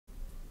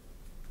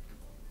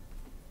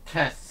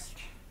Test.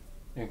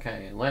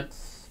 Okay,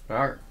 let's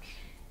start.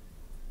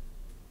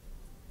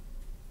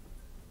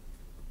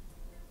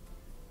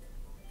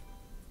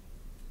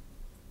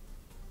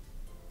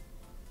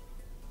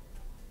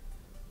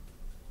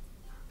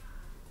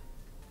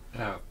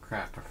 Oh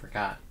crap, I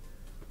forgot.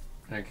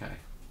 Okay.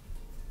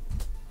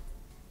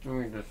 Let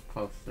me just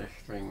close this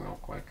stream real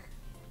quick.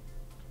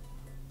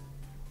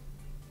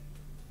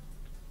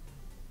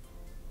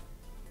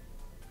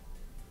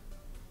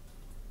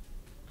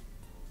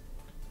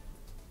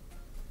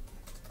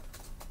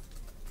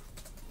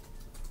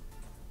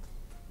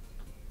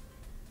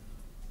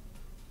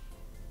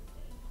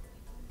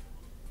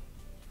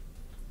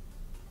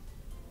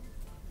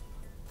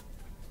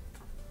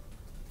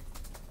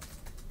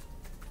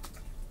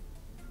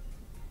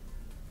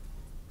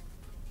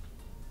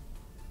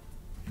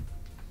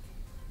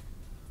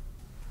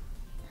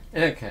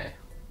 Okay.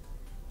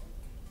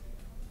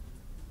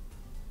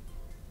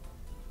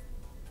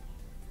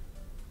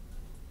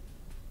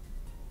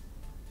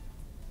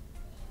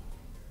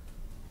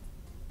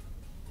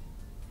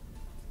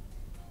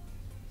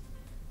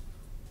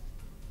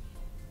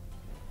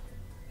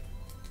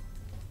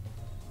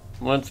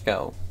 Let's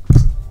go.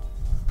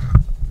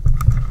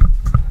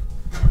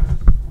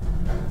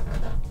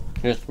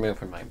 Just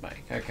moving my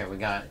bike. Okay, we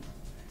got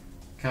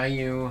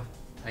Caillou,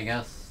 I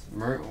guess,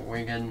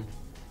 Wigan,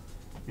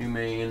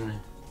 Humane,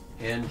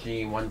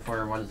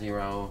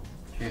 NG1410,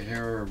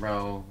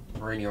 Chizuru,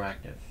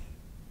 Radioactive.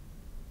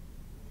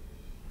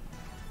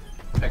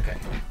 Okay,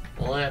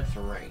 let's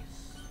race.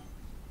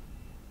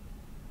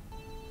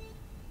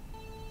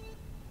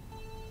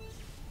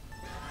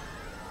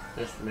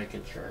 Just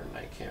making sure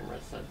my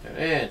camera's set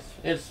there.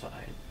 It's fine.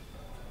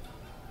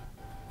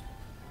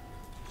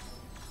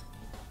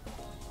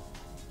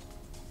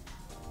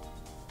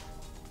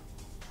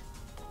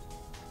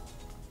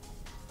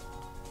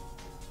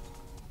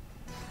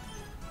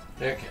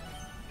 Okay,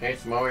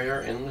 Ace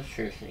Warrior in the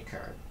sushi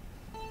card.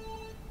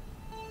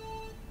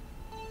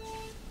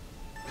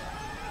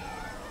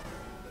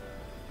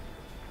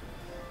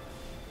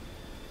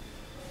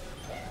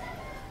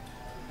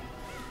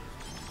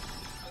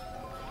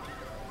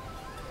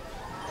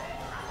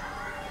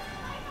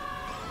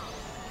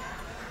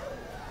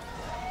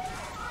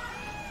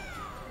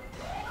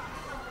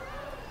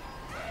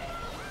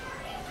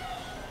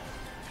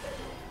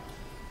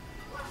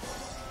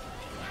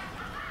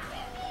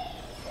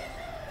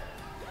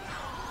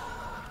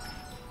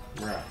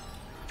 Right.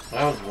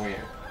 That was weird.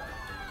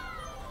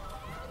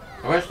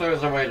 I wish there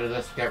was a way to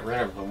just get rid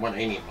of the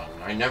 180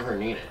 button. I never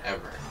need it,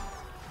 ever.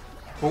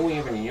 Who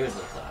even uses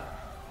that?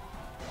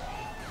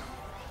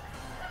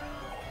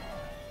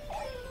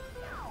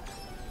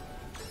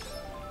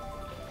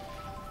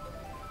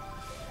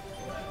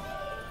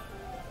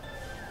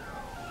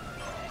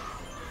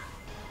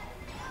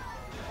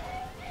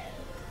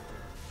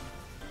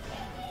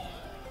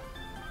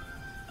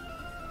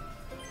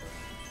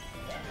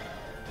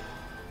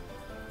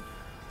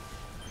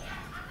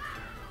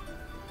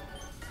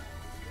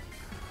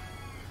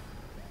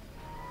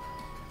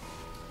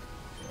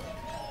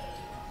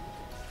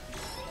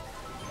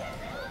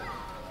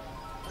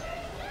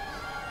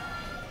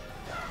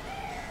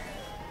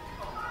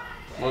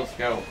 Let's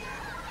go.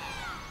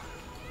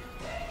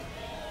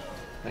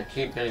 I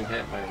keep getting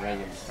hit by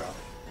random stuff.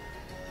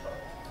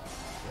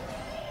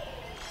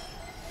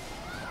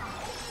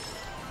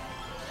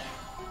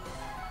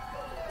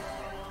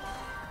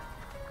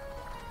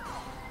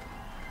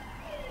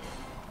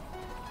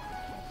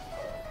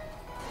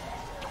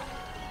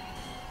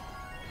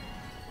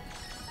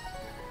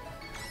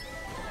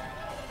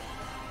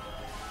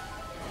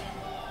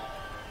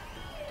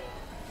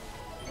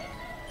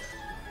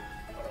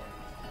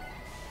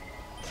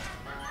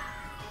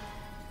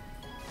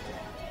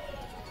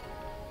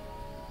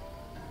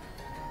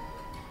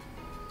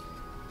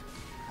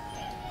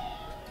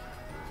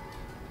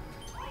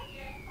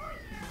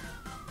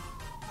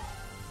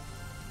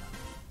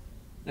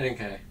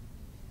 Okay,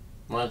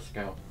 let's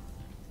go.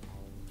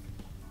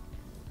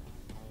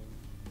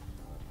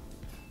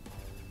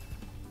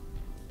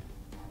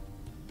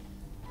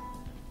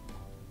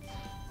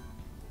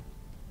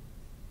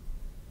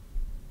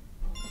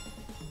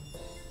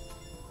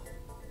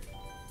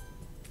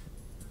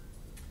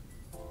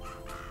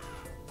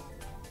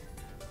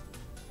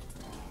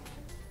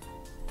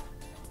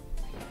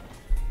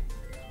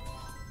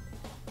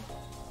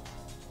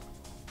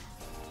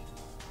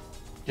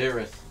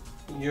 Dearest,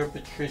 you're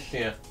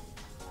Patricia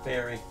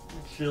Berry.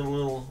 It's your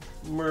little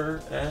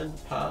mer and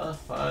pa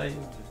 5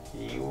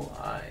 UI,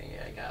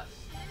 I guess.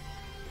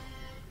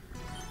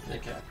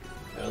 Okay,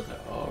 those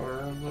are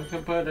all the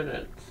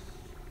competitors.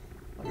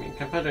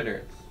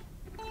 Competitors.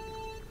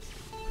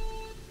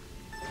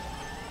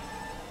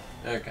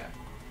 Okay.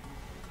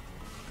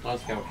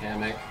 Let's go,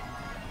 Kamek.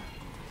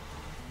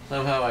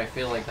 Somehow I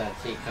feel like that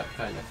teacup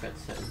kind of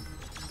fits in.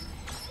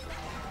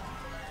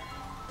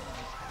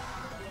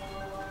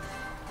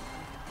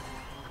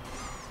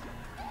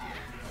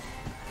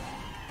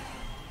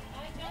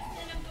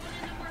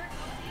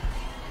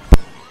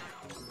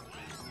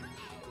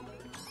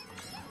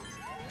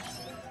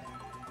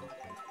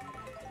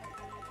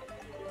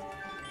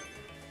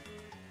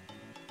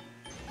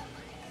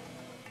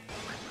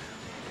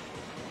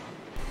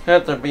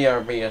 Have to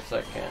BRB a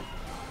second.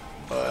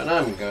 But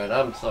I'm good.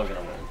 I'm still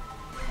gonna win.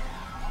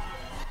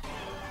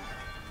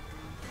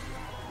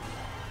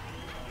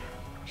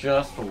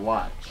 Just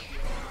watch.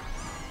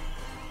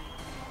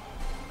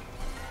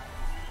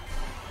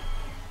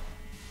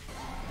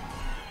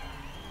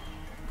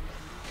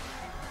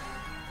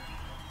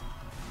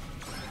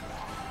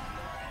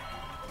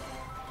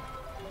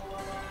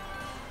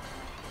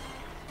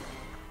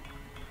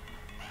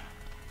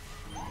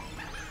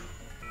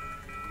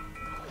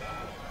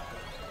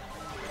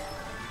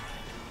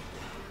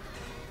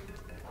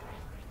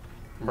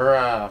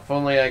 Bruh, if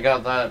only I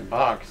got that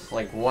box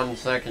like 1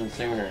 second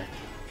sooner.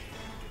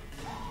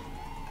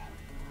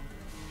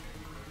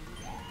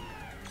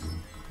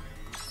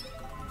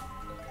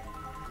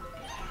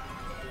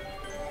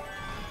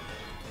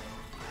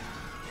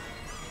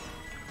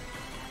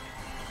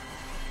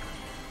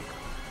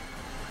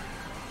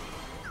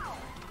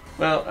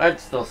 Well, I'd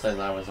still say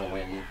that was a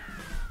win.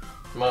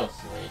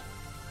 Mostly.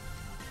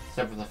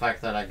 Except for the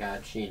fact that I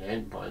got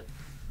cheated, but...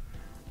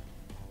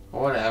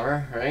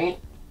 whatever, right?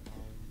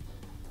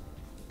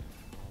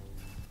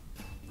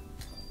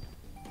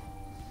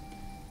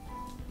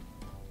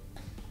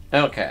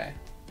 Okay.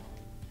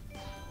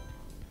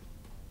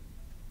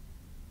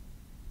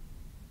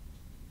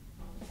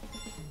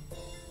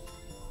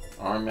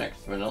 Armex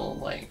Vanilla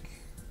Lake.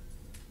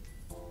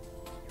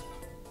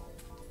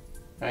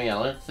 Oh yeah,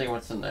 let's see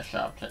what's in the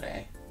shop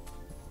today.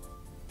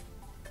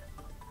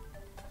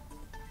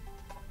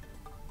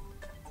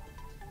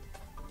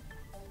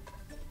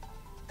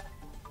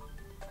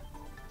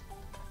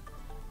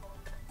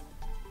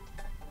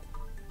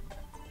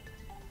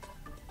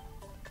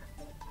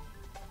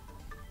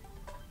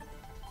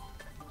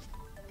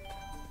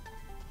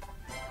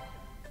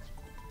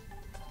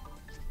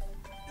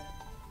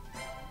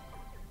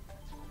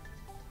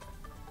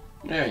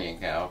 There you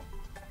go.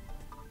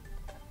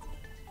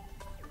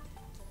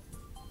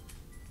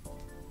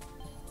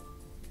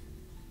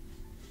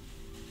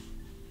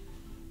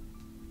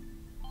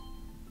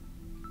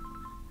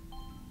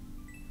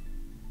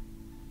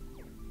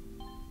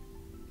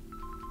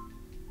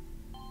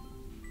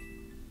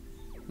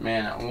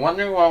 Man, I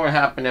wonder what would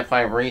happen if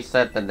I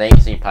reset the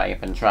daisy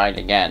pipe and tried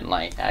again.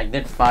 Like, I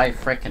did 5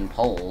 frickin'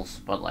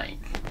 pulls, but like...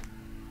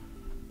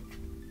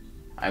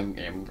 I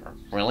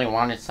really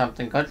wanted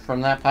something good from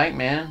that pipe,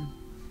 man.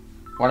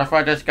 What if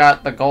I just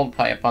got the gold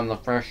pipe on the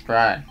first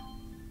try?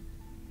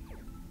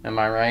 Am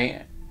I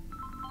right?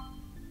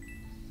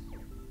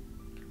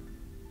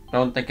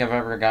 Don't think I've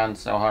ever gone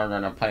so hard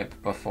on a pipe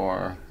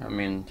before. I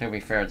mean, to be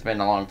fair, it's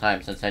been a long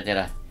time since I did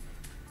a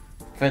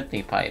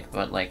 50 pipe,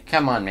 but like,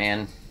 come on,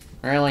 man.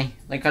 Really?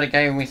 They could have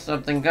gave me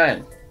something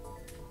good.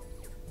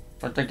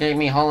 But they gave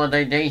me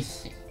Holiday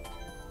Daisy.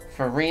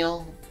 For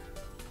real?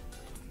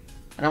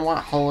 I don't want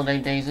Holiday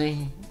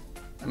Daisy.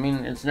 I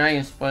mean, it's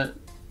nice, but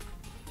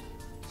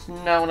it's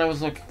not what I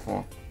was looking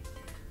for.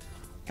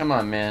 Come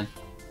on, man.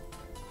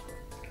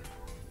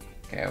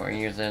 Okay, we're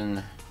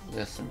using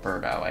this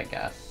Birdo, I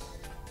guess.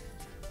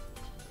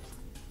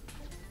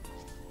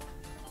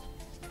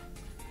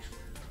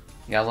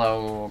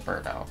 Yellow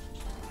Birdo.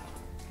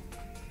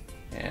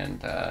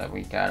 And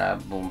we got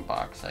a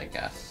boombox, I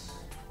guess.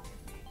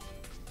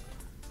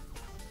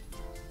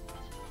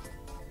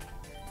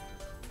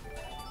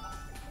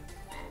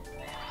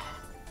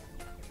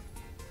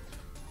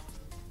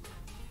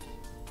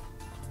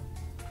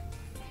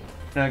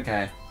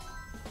 Okay.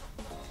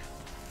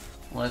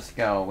 Let's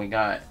go. We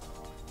got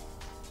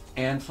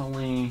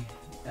Anthony,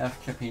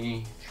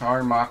 FTP,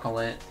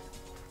 Charmacolit,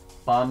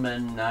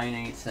 Bob-omb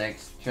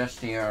 986,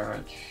 Justy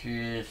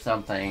or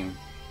something.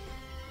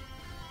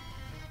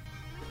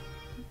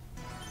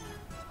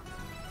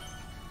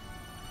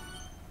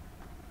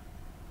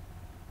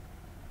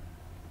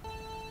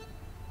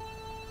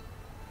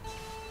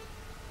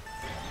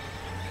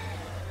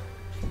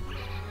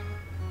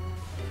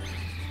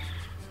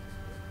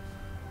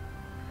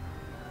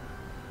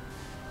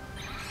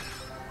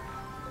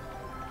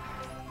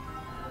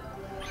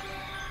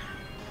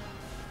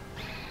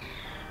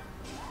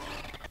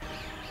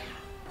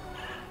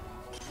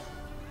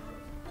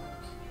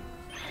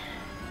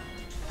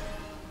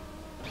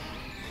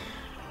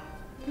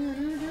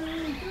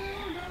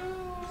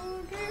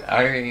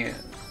 I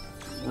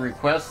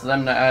request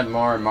them to add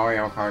more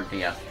Mario Kart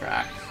DS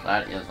tracks.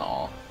 That is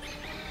all.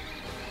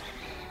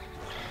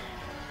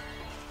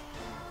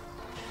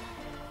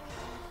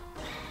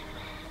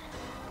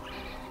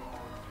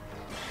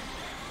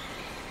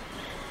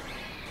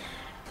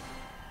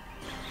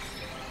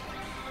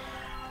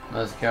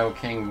 Let's go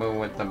King Boo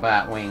with the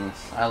bat wings.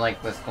 I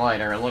like this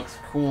glider. It looks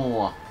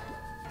cool.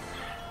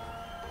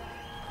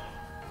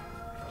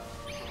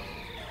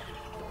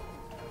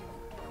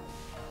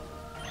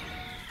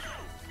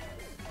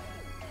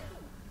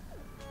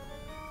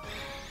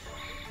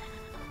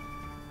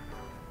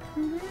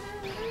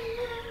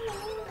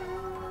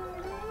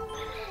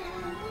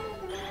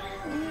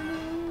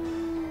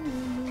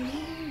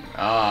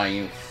 Oh,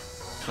 you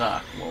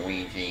suck,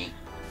 Luigi.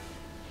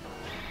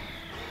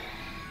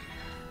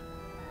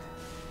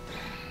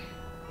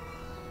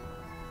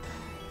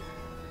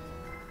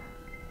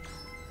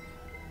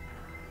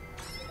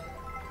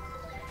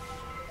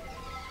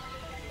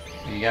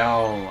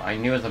 Yo, I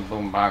knew the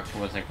boombox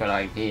was a good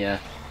idea.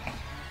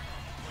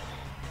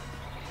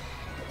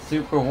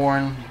 Super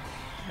horn,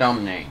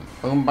 dumb name.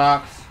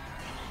 Boombox,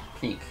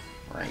 peak,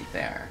 right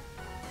there.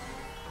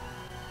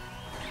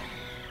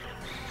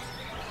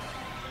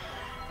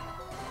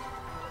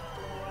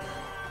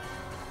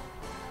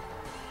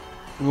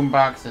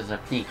 Boombox is a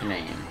peak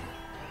name.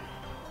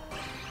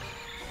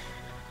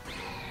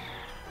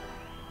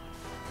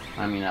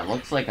 I mean, it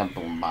looks like a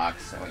boombox,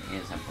 so it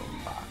is a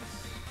boombox.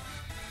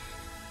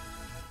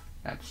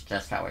 That's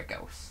just how it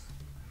goes.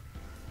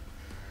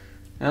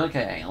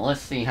 Okay,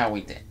 let's see how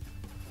we did.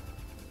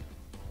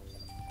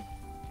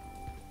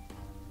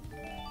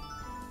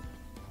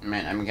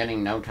 Man, I'm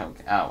getting no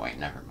token. Oh, wait,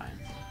 never mind.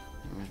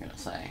 I was gonna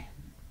say.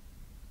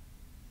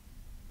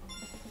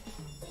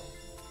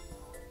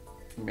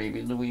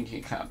 Baby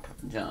Luigi Cup,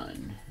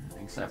 done.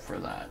 Except for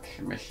that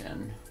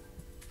mission.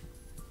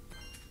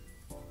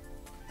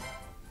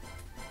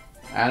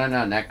 I don't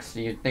know, next,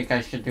 do you think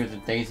I should do the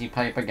Daisy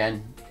Pipe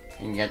again?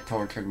 And get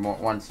tortured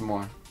once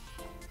more?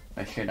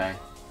 Or should I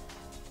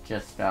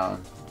just,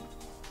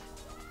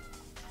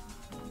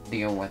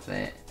 deal with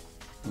it?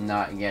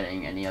 Not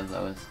getting any of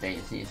those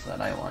daisies that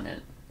I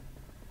wanted.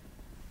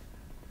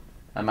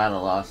 I'm at a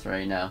loss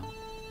right now.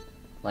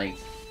 Like,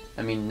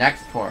 I mean,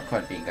 next tour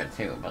could be good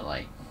too, but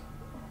like...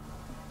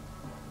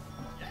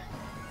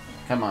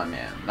 Come on,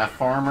 man. The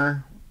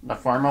farmer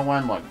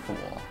one looked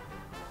cool.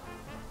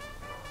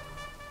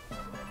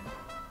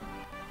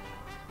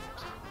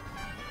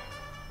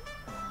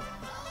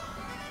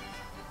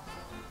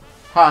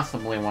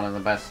 Possibly one of the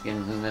best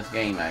skins in this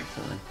game,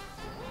 actually.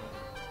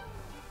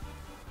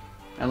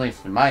 At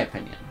least in my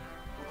opinion.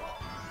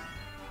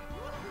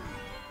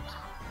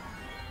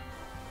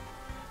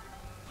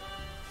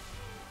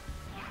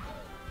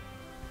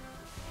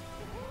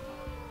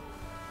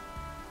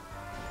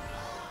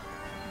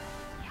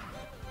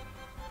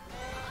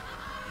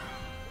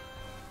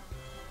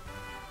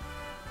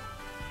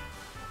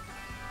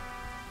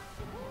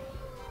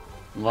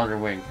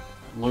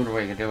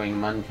 Ludwig doing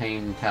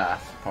mundane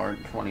task,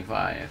 part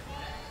 25.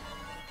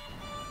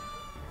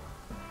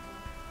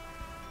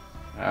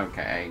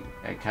 Okay,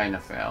 I kind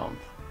of failed.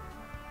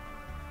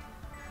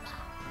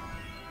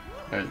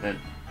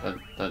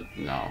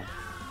 No.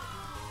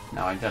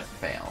 No, I just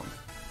failed.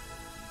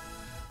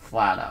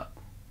 Flat up.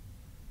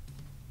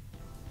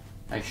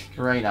 I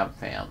straight up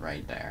failed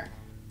right there.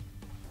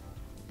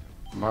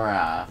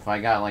 Bruh, if I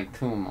got like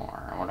 2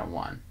 more, I would've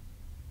won.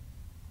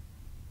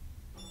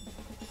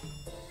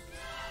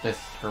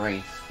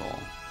 Disgraceful.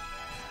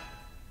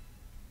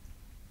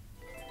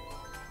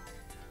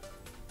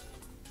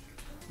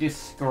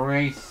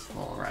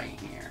 Disgraceful right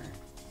here.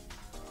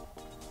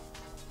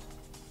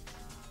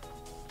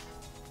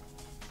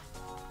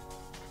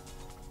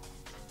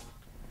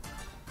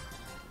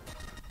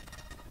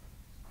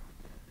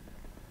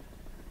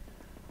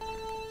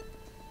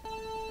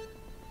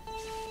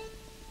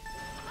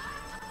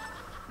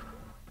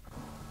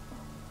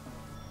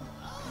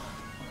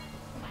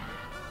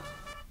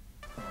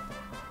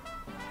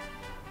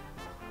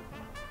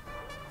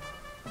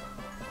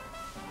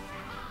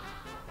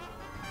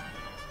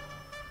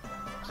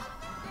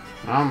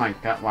 Oh my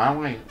god, why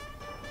do I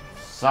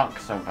suck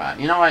so bad?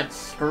 You know what?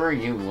 Screw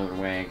you,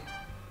 Ludwig.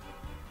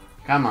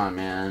 Come on,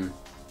 man.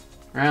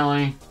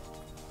 Really?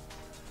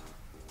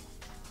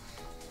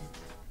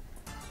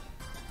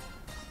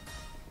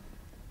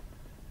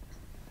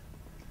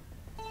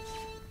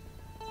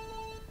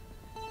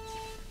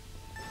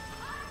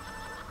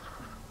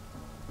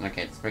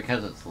 Okay, it's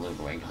because it's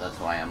Ludwig, that's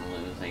why I'm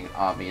losing,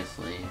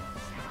 obviously.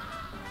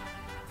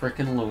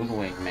 Frickin'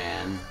 Ludwig,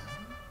 man.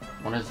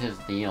 What is his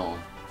deal?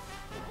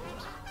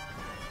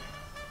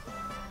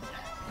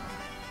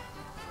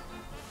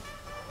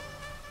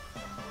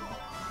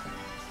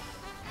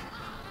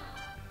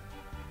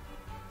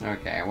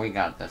 Okay, we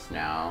got this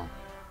now.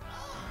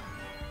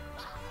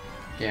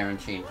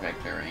 Guaranteed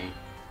victory.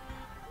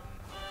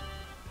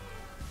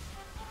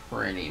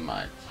 Pretty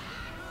much.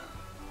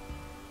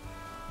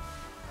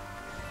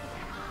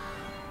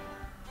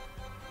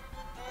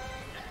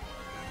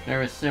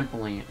 There is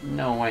simply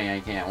no way I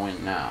can't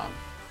win now.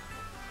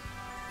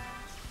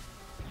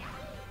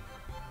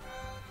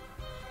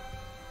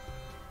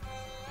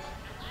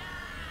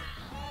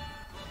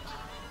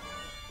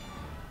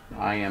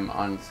 I am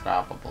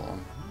unstoppable.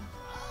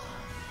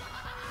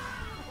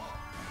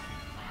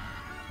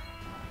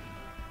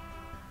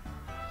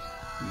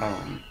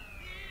 Boom.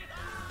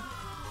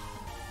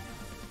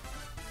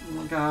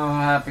 Look how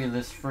happy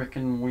this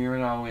frickin'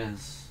 weirdo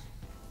is.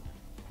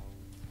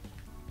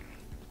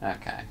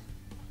 Okay.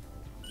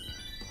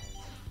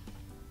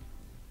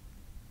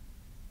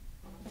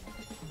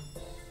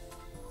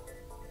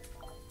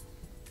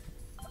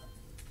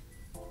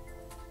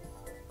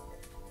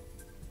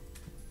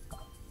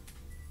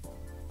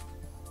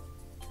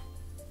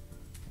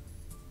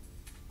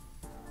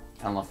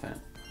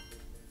 Elephant.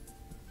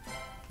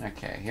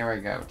 Okay, here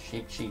we go.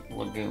 Cheep-Cheep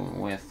Lagoon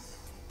with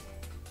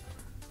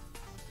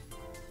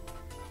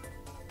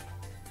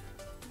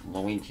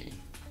Luigi.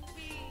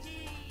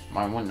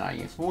 Why wouldn't I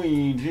use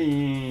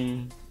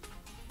Luigi?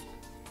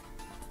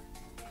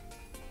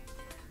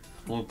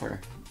 Blooper.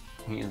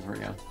 He is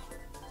real.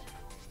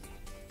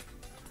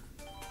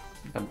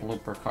 The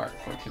blooper cart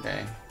for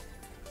today.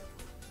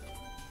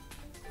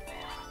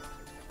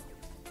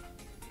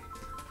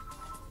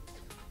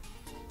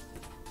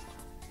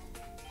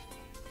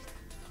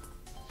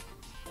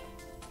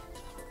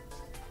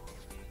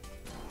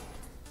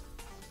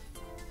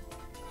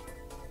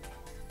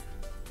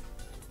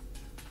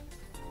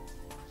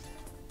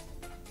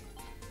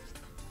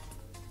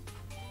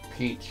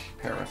 Peach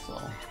Parasol.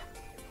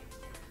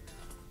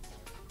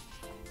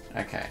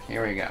 Okay,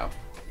 here we go.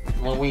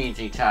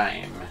 Luigi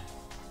time.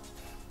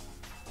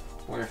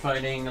 We're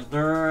fighting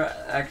their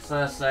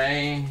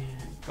XSA,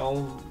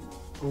 Gold...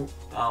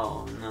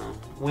 Oh no.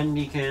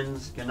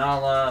 Windykins,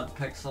 Ganala,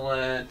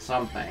 Pixelet,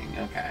 something.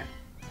 Okay.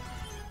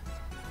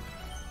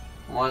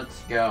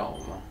 Let's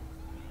go.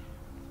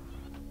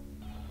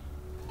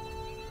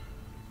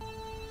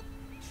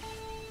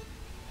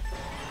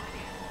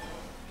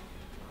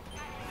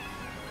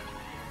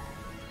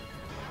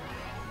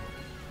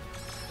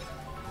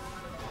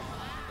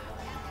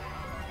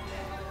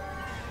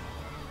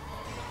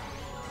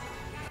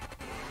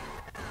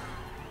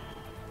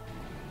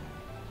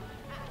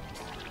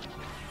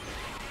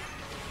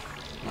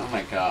 Oh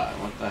my god,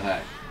 what the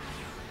heck?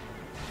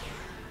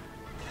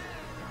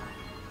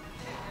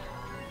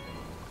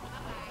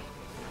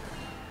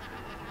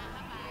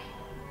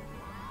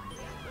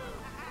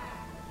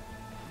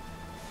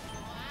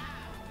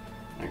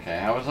 Okay,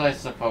 how was I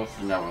supposed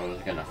to know it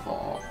was gonna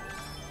fall?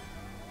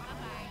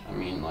 I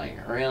mean,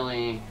 like,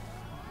 really?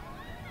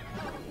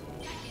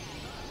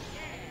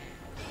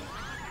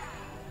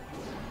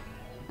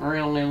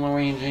 Really,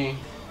 Luigi?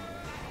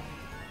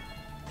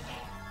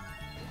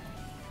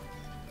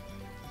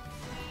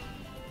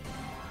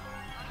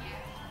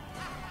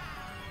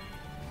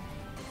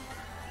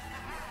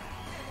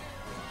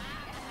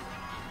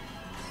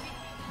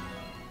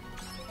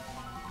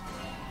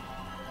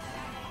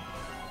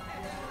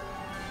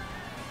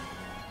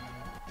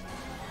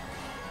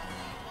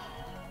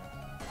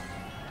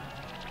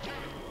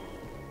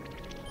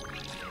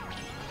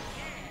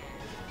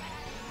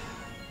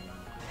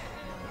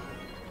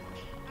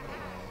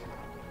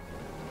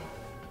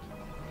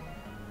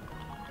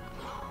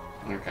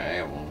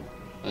 Okay, well,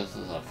 this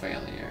is a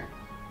failure.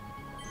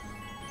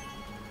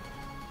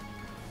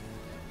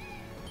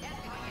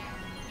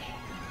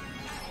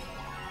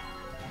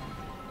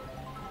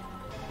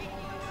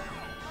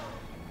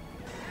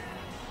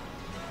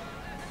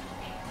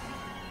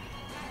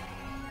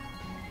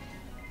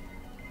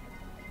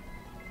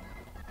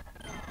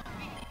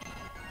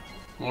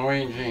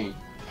 Luigi.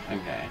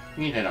 Okay,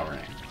 he did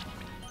alright.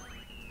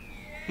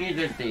 He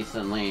did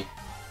decently.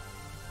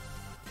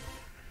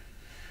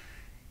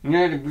 You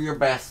need to do your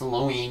best,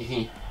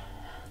 Luigi.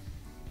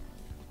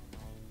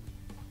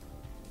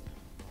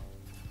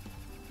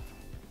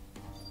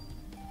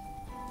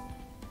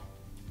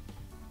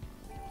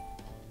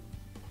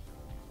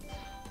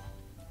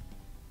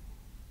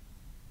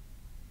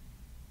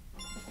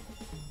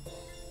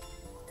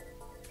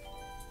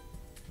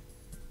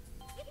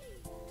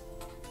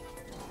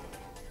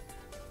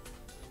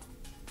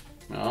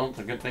 Well, it's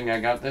a good thing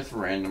I got this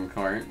random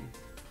cart.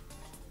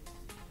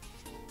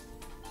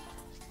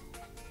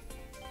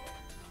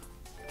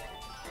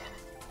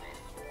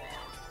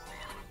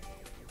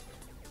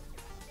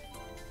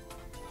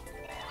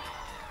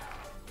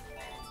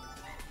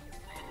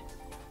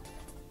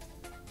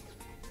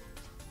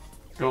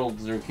 Gold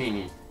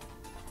zucchini.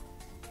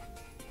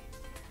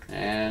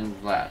 And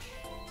Flash.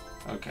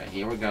 Okay,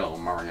 here we go,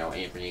 Mario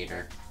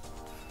Aviator.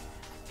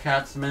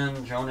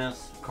 Catsman,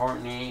 Jonas,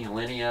 Courtney,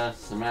 Lydia,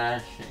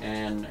 Smash,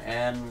 and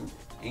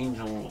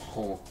Angel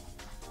Hole.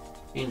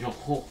 Angel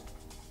Hole.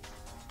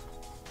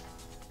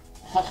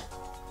 Huh.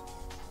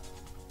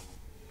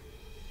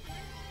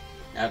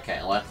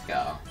 Okay, let's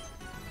go.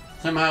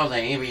 Somehow the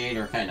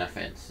Aviator kind of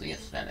fits the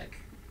aesthetic.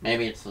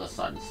 Maybe it's the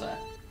sunset.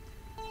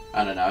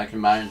 I don't know, I can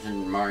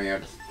imagine Mario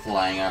just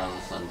flying out of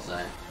the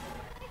sunset.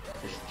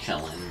 Just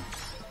chilling.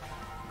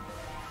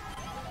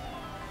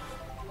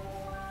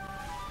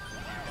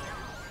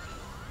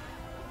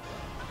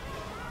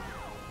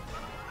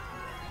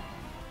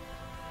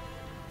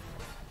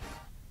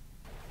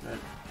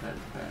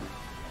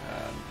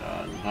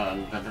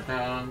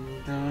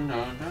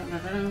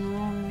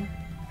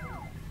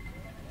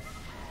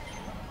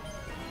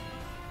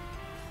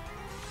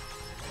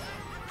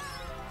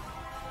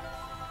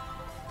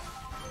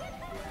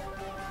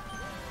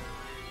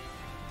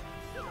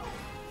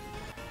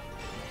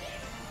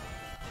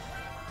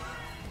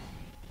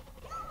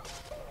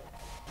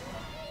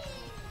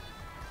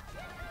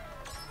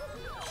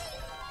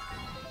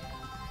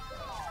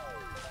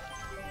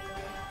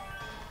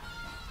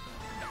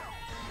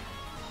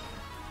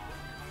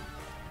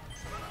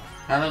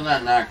 How does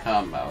that not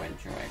combo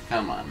into it?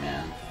 Come on,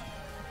 man.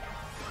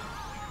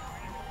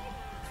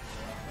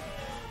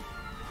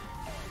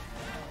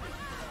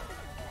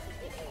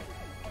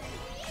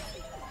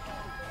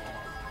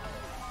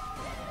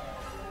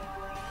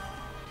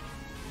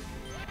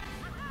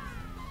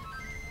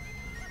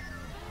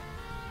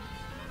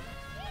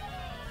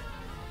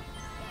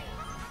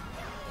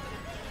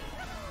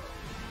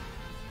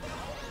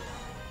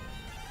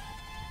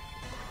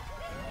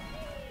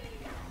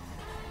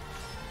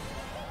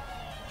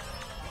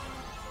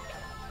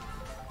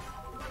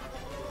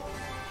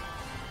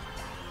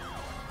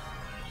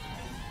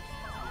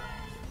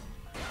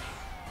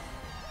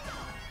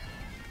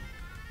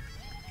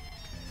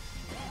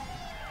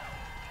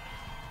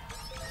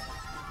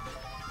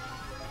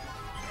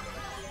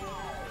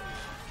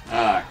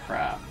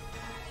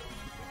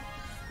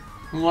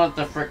 What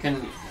the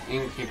frickin'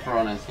 inky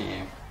piranhas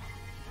here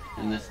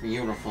in this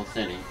beautiful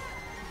city?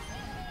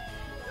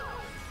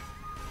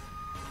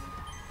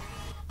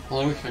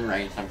 Pollution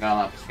rates have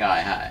gone up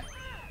sky high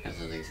because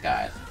of these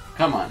guys.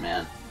 Come on,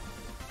 man.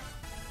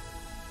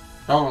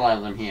 Don't allow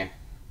them here.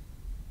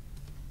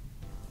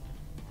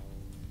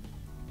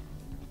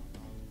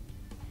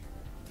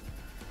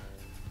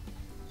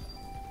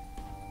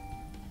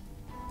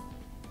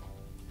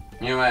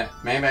 You know what?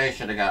 Maybe I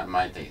should have gotten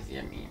my Daisy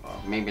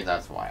amiibo. Maybe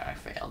that's why I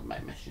failed my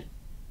mission.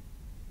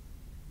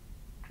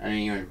 I didn't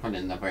even put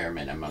in the bare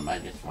minimum, I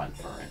just went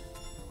for it.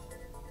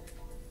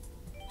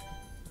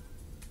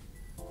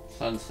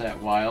 Sunset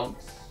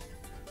Wilds.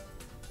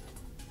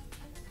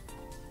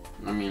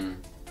 I mean,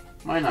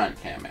 why not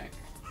Kamek?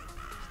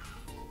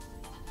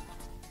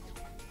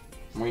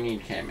 We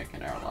need Kamek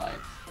in our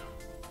lives.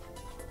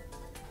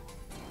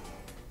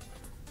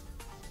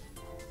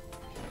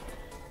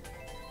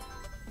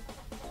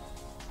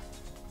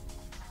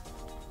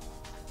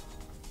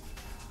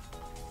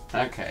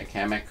 Okay,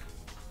 Kamek.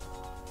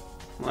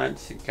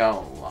 Let's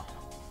go.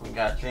 We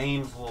got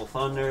James, Little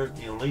Thunder,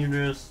 the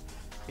Eliters,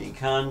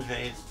 Beacon,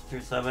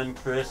 J27,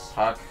 Chris,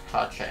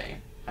 Hakache.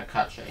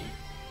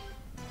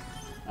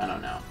 I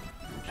don't know.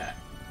 Okay.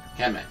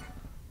 Kamek.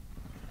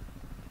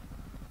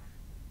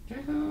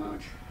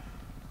 Dude.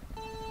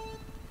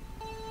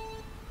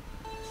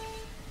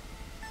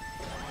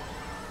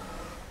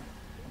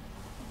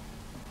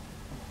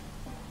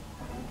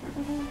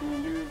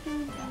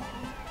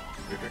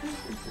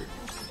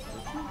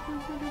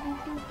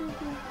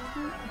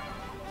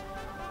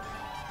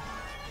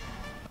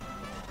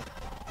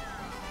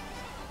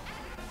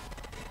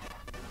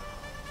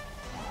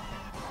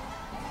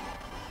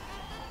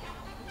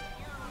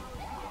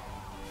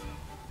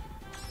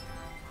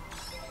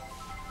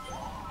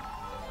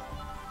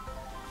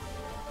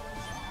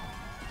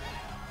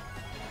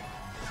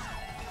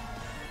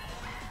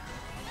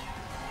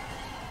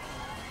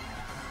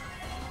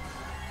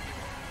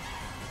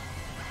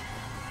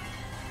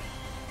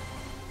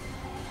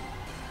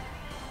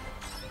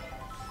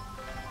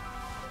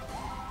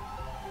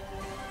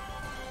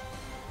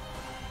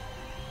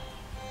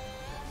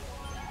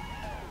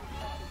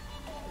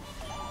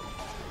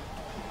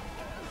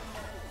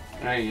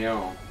 Hey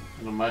yo,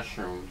 the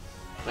mushrooms.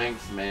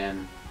 Thanks,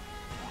 man,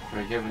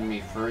 for giving me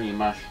free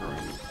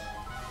mushrooms.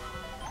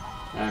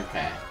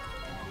 Okay.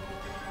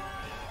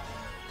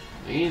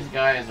 These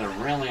guys are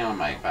really on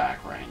my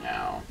back right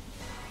now.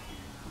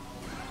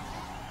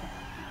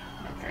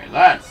 Okay,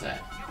 that's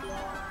it.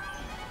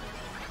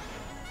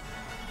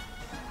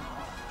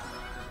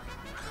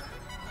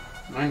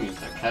 I need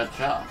to catch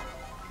up.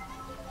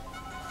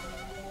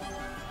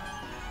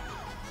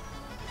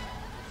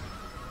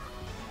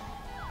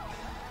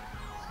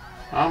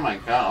 Oh my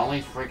god, all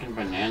these freaking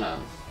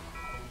bananas.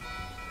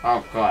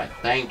 Oh god,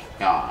 thank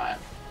god.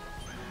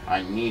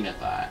 I needed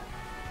that.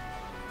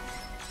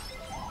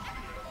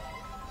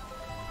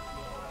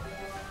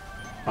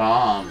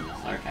 Bombs,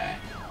 okay.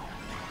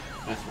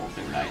 This will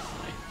do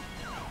nicely.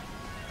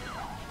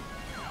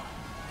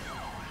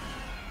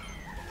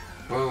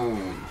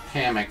 Boom,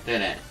 Kamek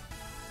did it.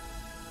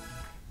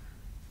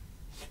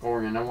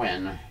 Scoring a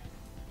win.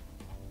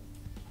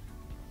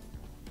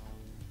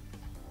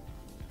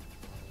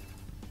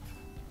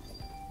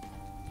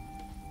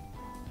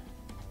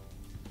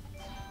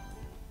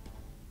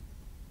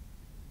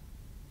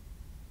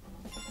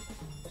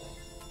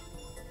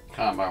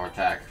 Combo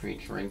attack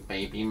featuring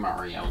Baby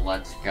Mario.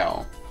 Let's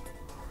go.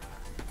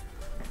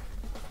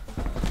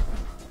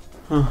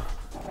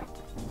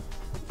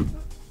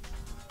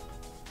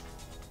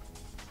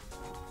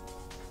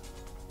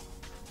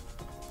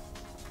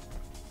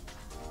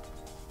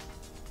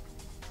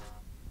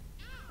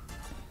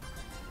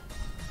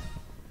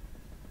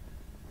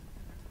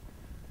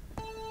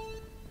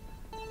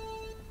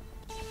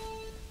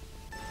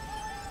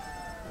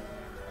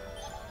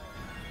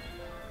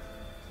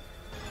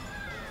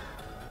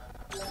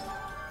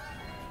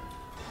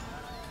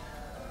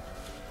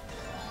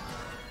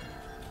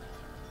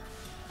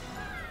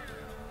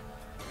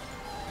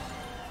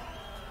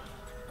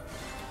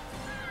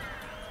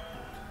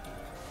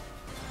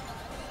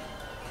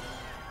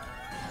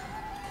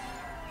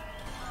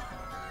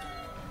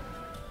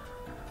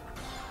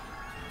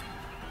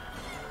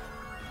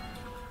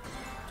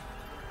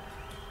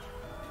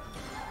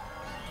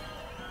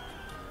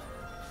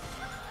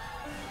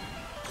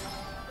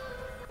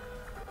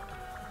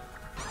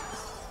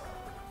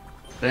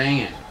 Dang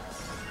it.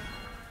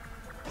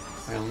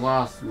 I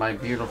lost my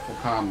beautiful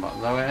combo,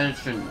 though it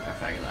shouldn't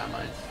affect that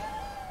much.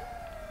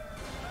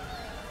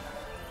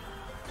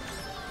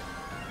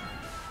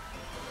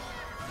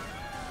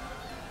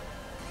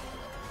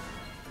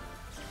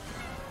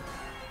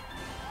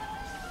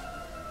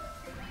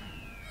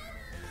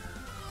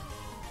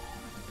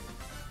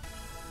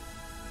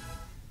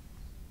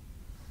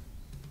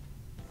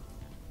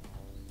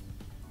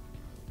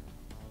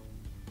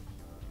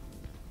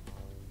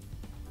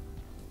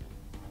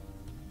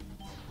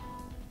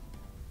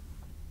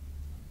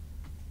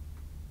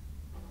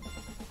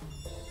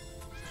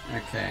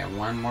 Okay,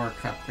 one more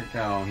cup to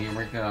go. Here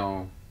we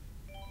go.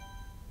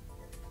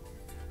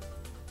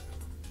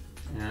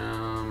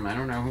 I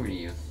don't know who to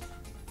use.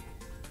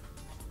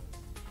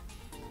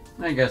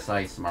 I guess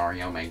Ice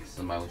Mario makes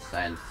the most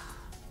sense.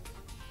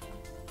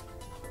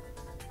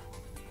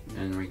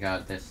 And we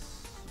got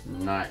this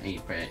not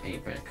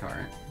 8-bit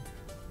cart.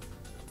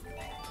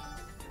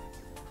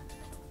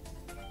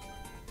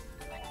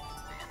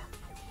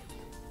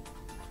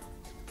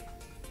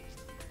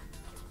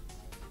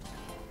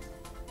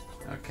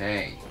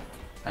 Okay,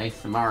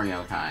 Ice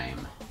Mario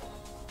time.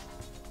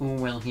 Who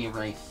will he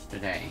race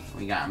today?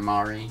 We got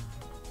Mari,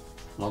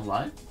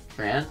 Lowlight,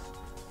 Trance,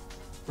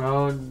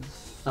 Rhodes,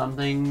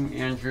 something,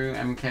 Andrew,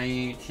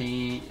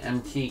 MTKI,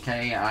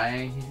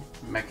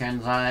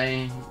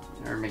 Mackenzie,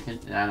 or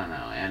I don't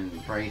know,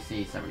 and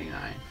Bracy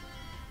 79.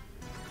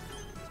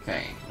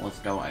 Okay, let's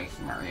go Ice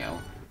Mario.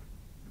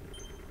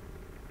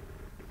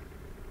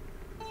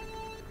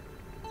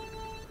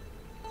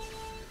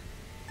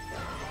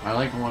 I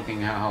like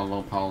looking at how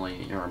low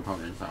poly your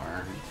opponents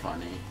are. It's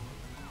funny.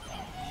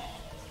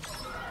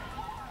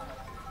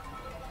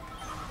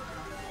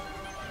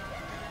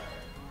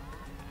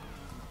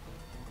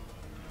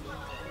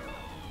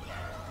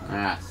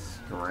 Ah,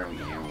 screw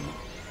you.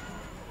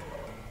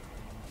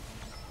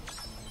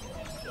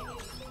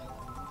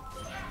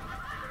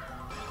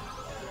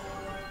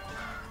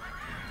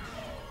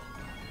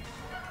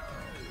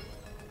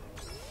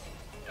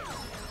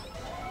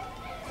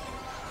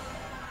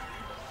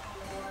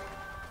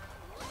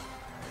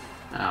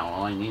 Oh,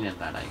 well, I needed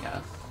that, I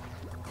guess.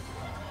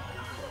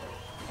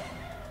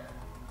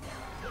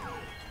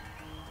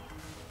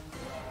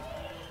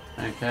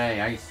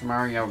 Okay, Ice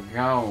Mario,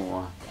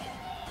 go!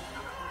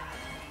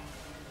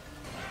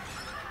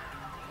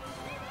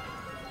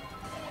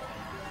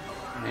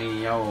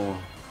 Hey, yo.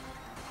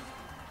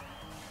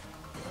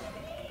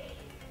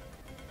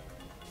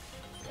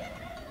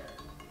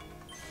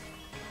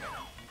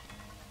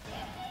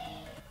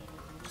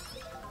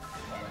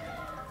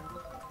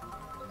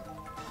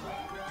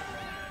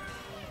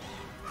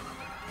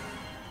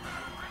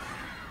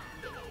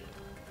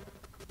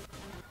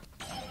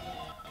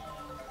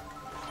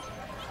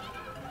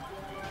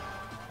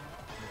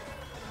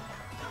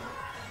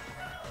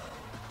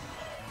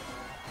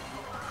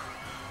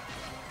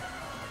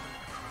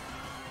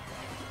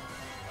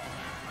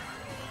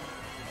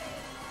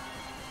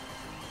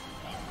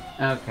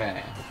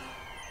 Okay.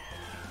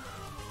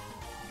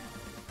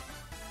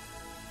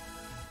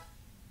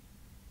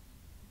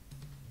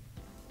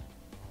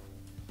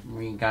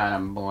 We got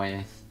him,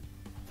 boys.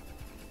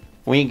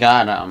 We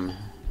got him.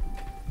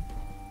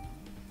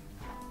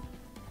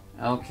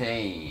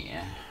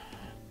 Okay.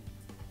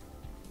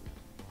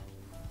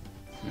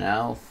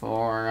 Now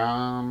for,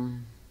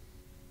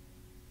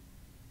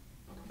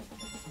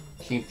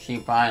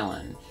 Cheep-Cheep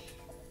Island.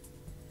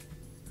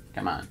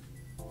 Come on.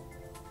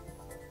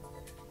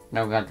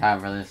 No got time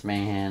for this,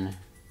 man.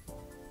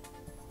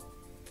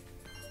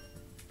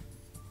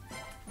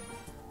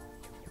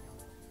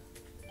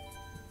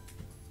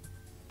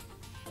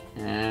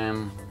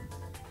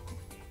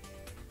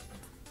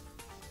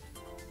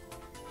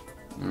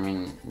 I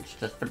mean, it's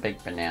just a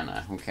big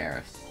banana. Who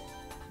cares?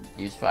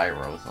 Use Fire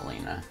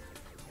Rosalina.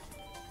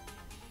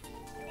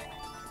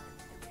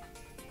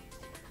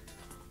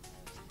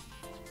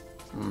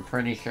 I'm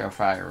pretty sure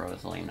Fire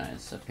Rosalina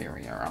is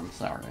superior. I'm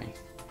sorry.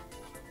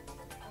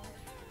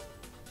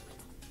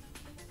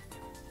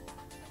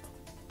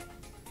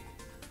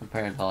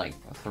 Compared to like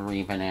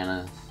 3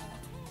 bananas.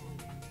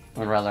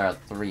 Would rather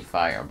have 3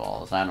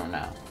 fireballs, I don't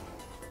know.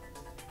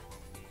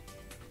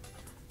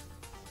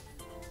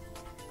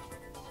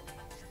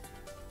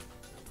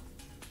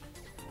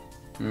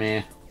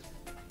 Meh.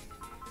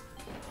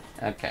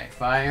 Okay,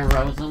 Fire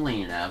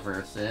Rosalina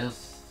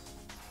versus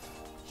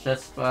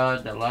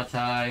Chispa,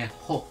 Delatai,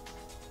 Ho,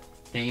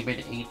 David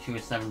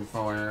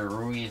 8274,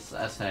 Ruiz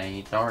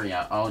SA,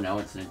 Daria. Oh no,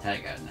 it's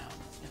Nintega. No, I'm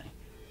just kidding.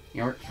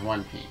 York's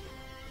 1P.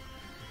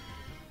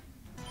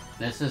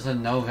 This is a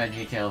no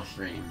VeggieTale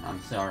stream.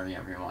 I'm sorry,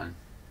 everyone.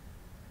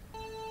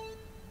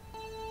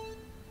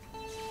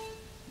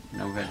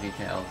 No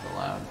VeggieTales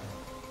allowed.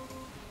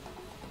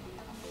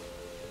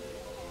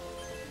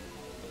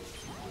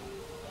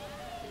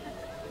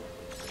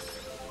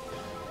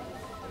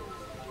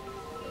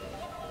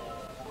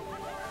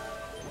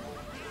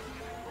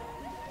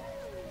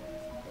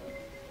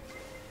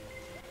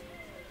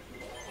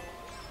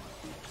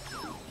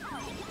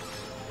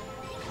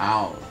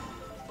 Ow.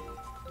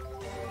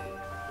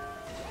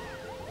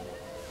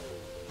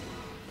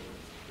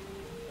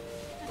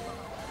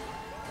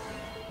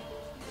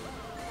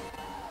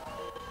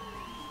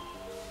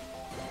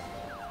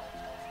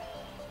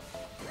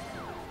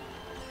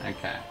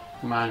 Okay.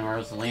 Come on,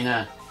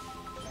 Rosalina.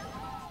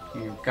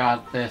 You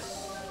got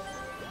this.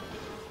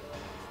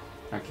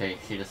 Okay,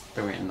 she just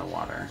threw it in the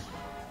water.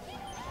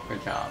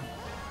 Good job.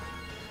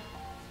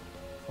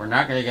 We're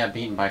not gonna get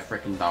beaten by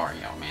frickin'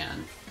 Dario,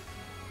 man.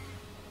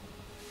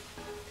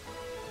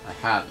 I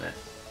have this.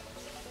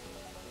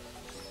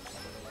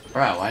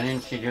 Bro, why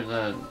didn't she do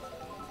the...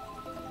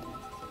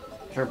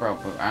 Turbo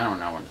Boost. I don't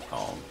know what it's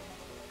called.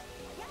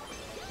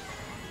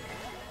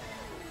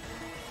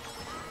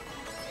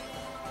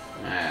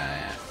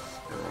 Yeah,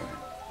 screw it.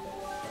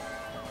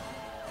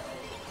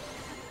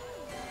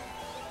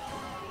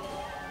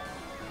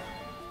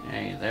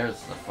 Hey,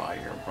 there's the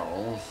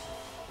fireballs.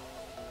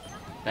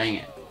 Dang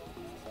it.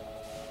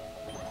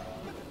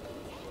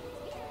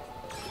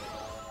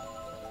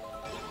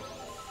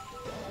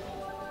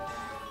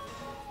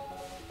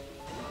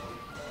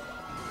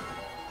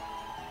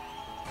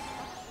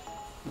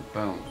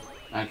 Boom.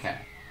 Okay.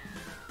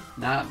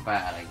 Not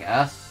bad, I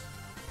guess.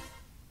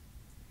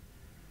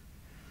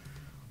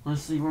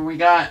 Let's see what we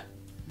got.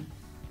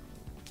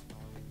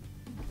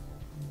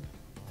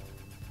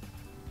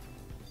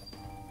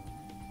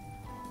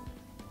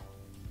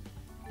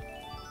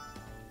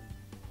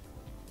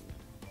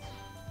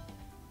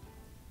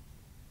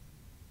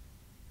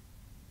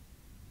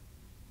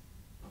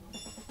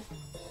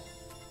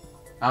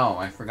 Oh,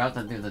 I forgot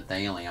to do the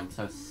daily. I'm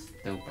so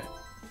stupid.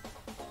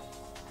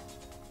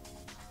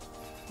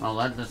 Well,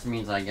 that just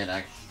means I get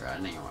extra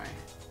anyway.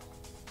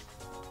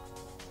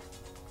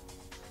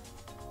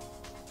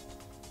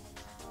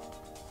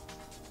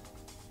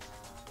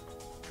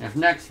 If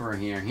Nex were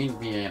here, he'd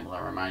be able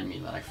to remind me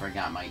that I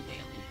forgot my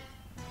daily.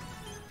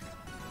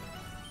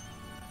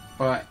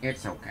 But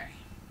it's okay.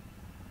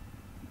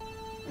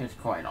 It's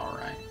quite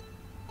alright.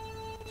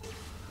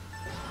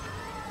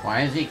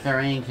 Why is he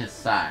carrying his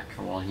sack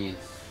while he's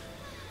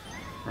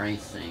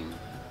racing?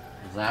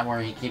 Is that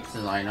where he keeps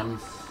his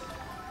items?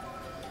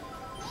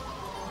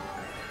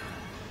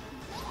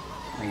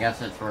 I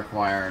guess it's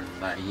required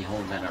that he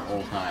holds it at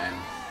all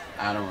times.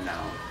 I don't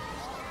know.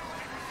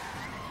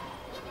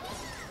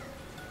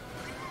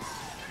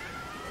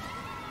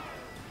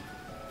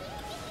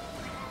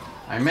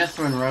 I missed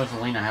when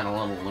Rosalina had a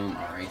little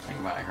Luma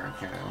racing by her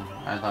too.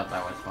 I thought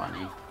that was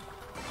funny.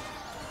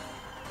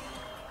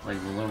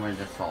 Like the Luma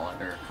just followed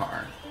her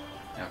car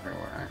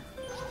everywhere.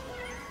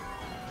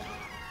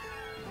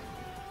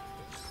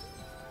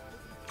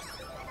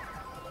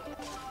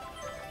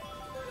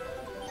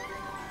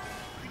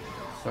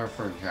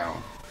 Surfer Joe.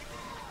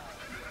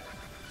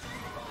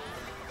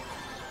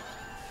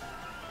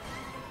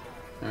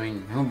 I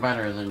mean, who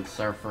better than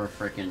Surfer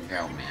frickin'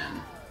 Joe,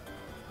 man?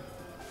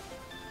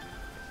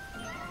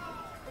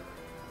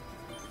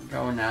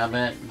 Go,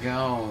 Nabbit,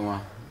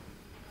 go!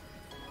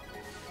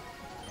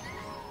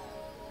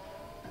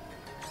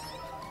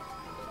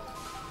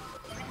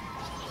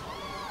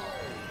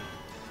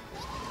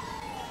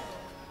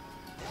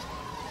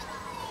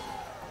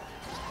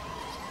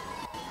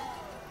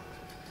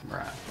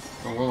 Bruh,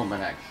 a little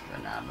bit extra,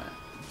 Nabbit.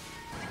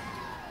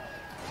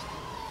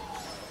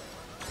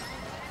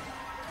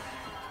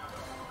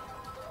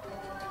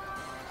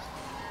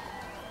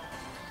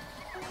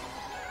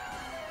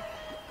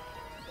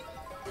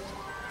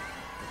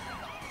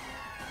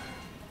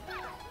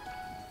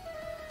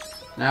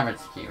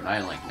 Nabbit's cute.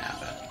 I like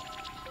Nabbit.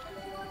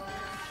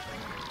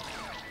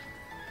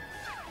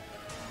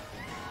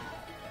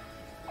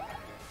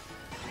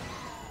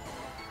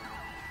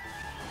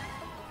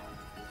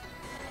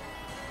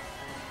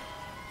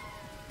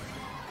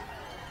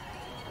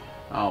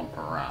 Oh,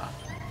 bruh.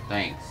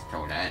 Thanks,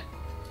 Toadette.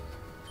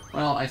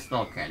 Well, I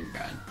still can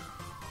good.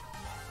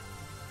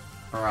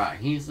 Bruh,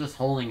 he's just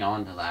holding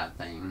on to that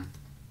thing.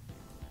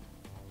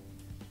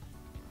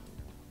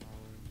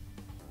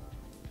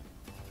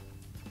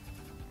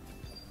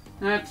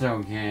 That's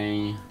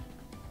okay.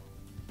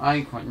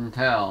 I couldn't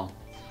tell.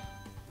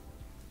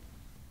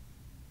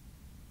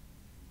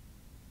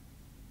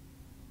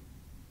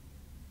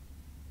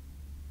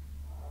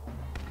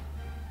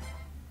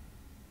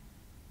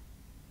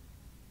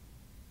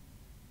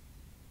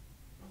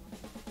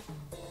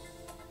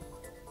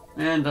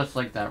 And just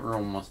like that, we're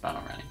almost done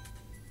already.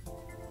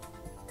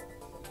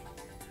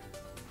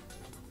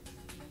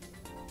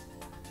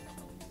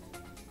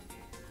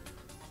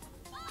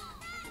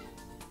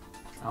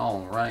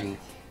 Alright.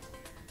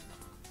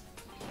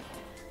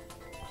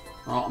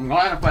 Well, I'm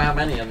glad if I have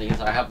any of these,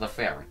 I have the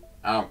fairy.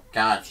 Oh,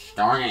 gosh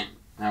darn it.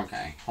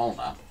 Okay, hold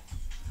up.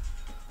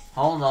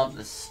 Hold up,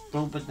 this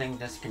stupid thing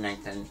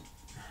disconnected.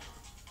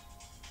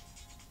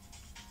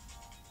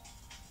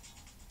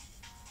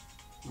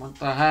 What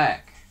the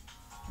heck?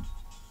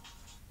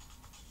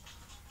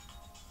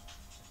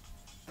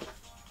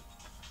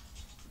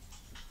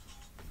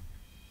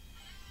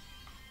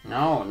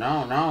 No,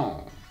 no,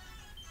 no.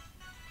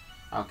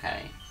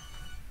 Okay.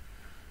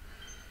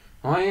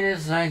 Wait a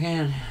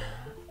second.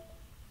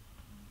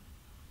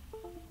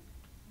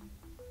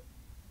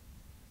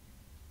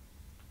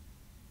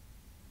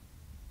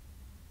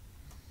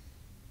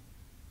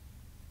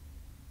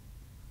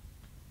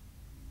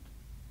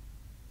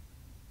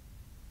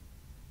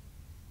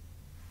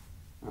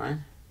 What?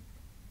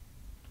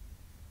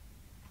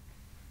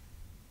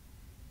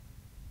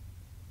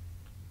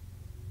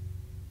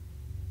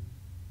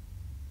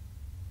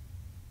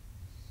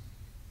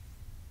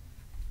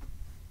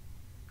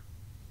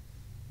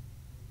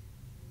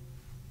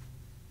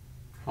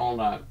 Hold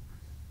up.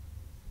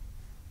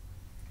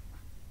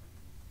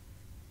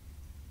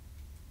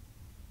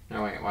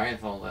 Oh wait, why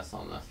is all this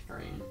on the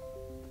screen?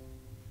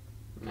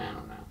 I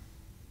don't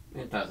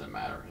know. It doesn't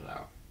matter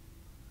though.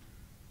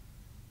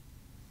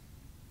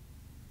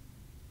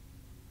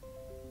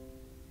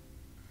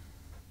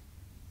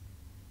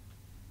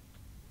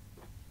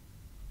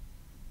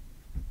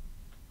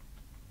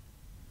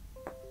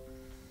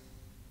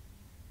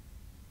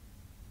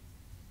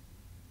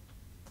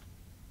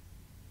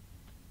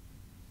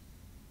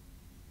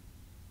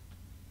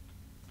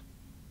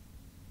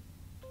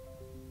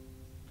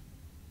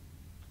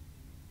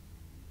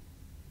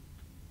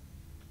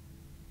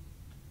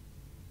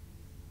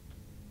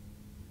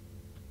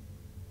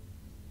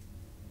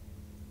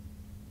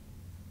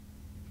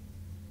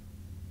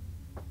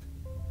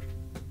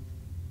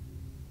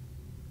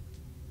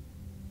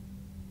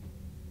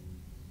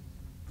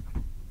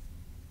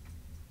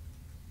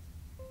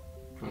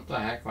 What the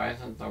heck? Why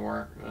isn't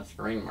the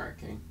screen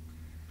working?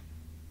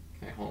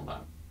 Okay, hold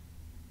up.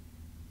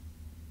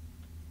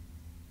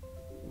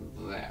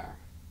 There.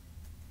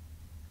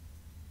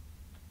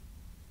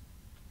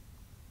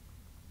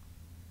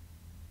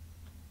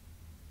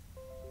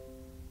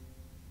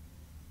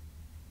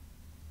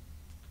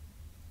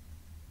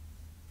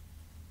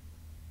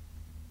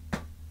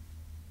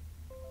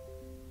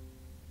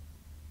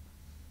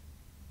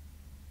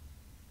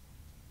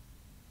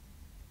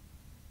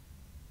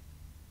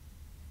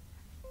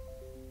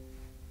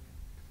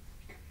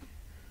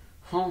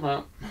 Hold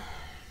up.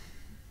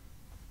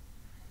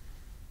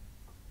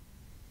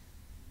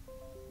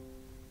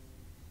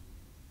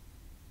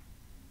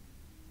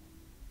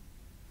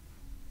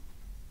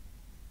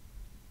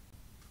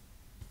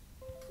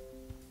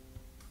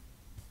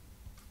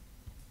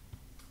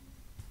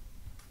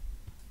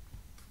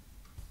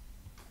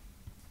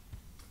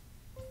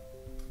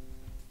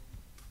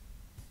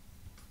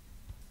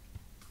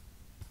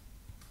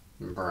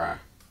 Bruh.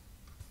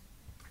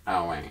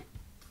 Oh, wait.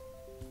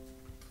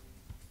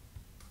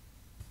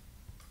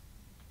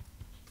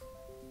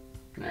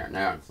 There,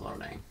 now it's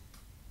loading.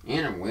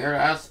 In a weird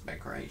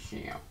aspect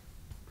ratio.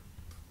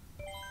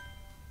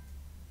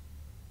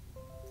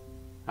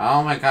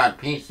 Oh my god,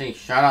 PC,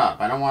 shut up.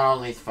 I don't want all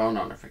these phone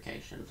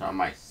notifications on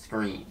my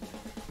screen.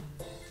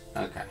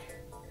 Okay.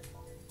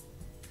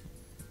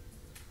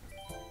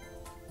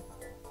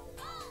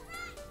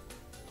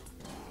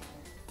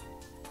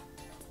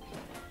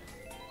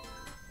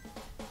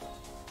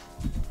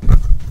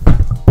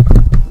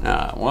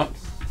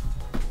 Whoops.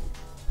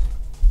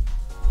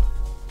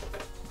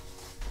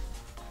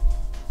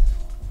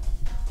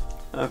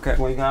 Okay,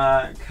 we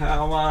got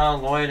Kawa,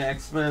 Lloyd,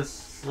 Xmas,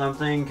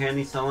 something,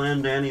 Kenny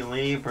Sullivan, Danny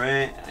Lee,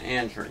 Brett,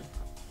 Andrew.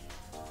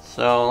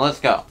 So,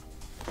 let's go.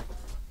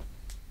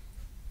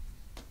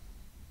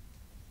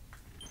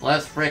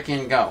 Let's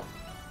freaking go.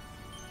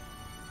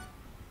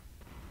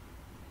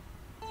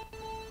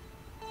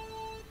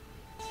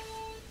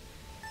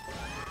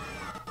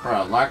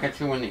 Bro, look at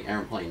you in the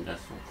airplane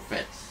just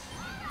fits.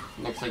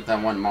 Looks like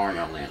that one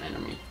Mario Land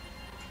enemy.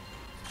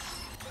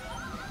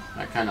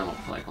 That kind of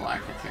looks like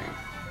Lakitu.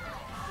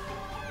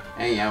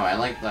 Hey yo, I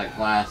like the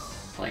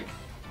glass, like,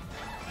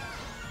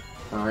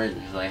 bridge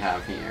they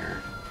have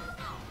here.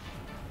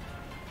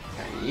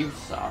 Okay, you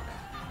suck.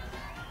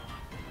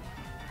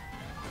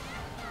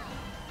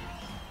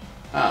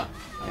 Oh,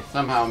 I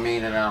somehow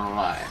made it out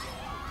alive.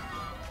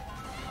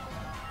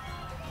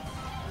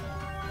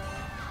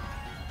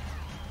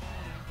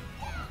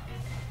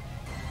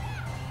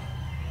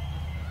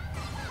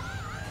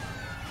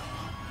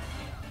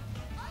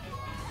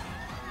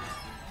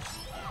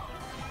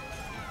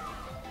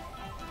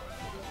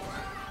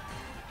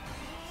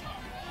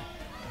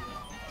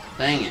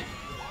 Dang it.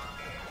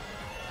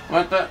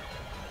 What the?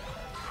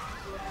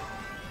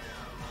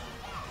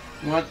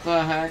 What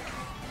the heck?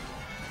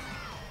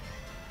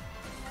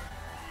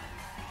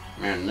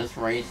 Man, this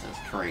race is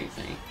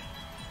crazy.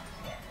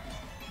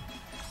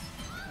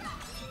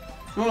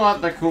 Who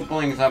let the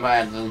Koopling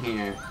sub-ads in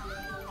here?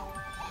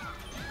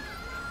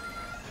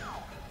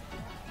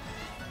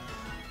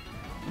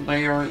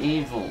 They are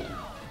evil.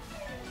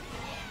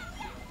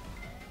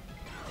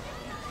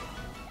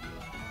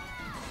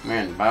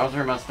 Man,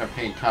 Bowser must have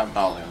paid top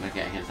dollar to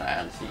get his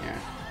ads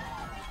here.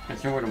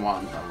 Because who would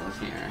want those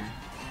here?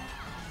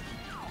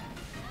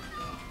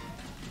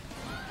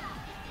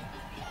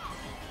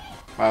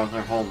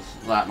 Bowser holds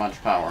that much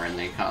power in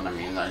the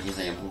economy that he's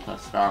able to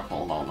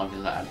stockhold all of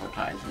his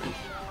advertisements.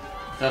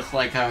 Just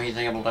like how he's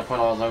able to put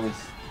all those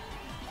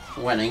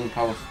wedding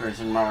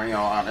posters in Mario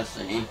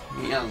Odyssey.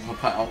 He has the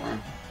power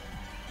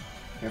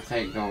to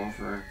take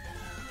over.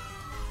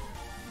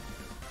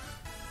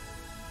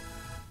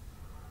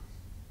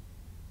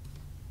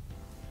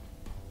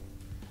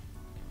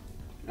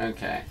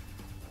 Okay.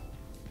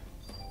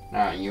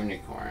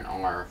 Unicorn,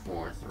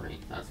 R43.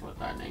 That's what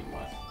that name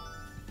was.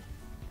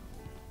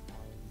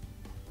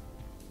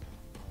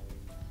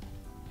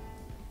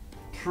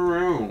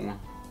 True.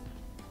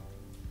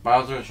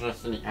 Bowser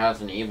just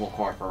has an evil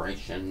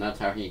corporation. That's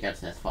how he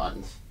gets his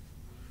funds.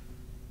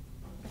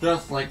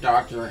 Just like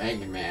Dr.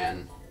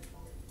 Eggman.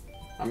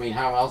 I mean,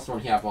 how else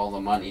would he have all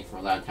the money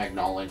for that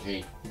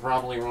technology? He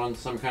probably runs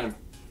some kind of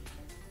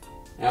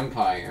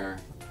empire.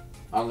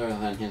 Other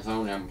than his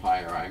own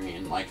empire, I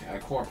mean, like a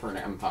corporate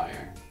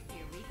empire.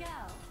 Here we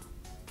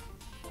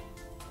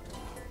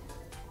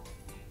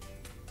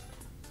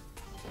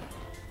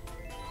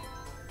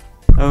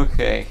go.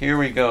 Okay, here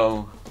we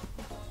go.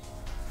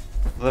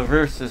 The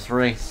versus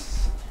race.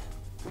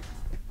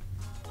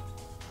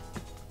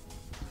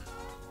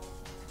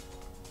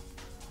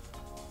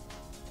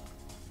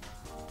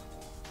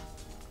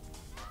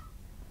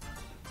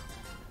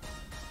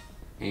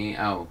 Hey,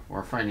 oh,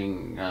 we're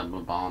fighting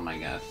Bob-omb, I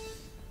guess.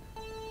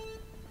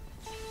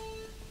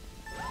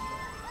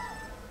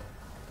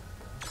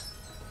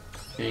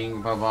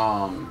 King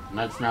Bob-omb.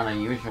 That's not a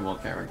usual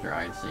character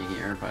I'd see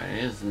here, but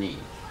it is neat.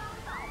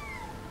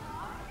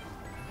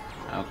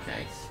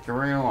 Okay,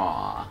 screw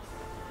off.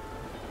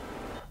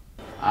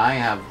 I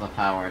have the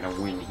power to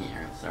win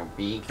here, so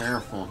be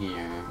careful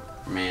here,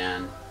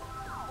 man.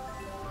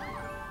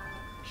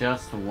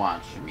 Just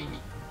watch me.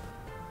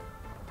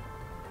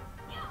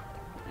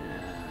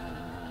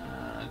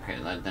 Okay,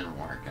 that didn't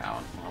work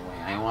out the way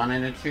I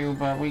wanted it to,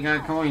 but we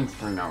got coins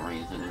for no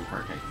reason in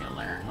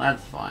particular.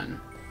 That's fun.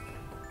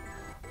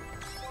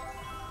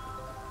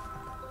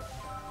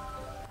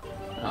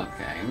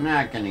 Okay, I'm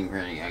not getting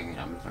pretty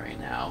items right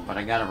now, but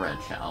I got a red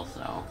shell,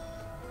 so...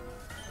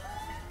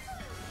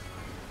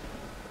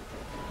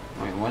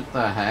 Wait, what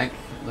the heck?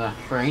 The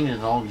train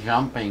is all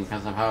jumping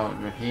because of how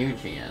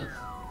huge he is.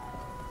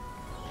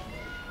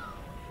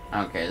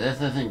 Okay,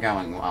 this isn't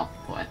going well,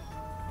 but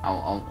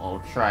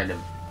I'll try to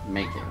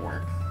make it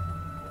work.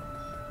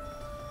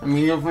 I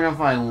mean, even if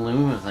I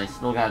lose, I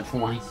still got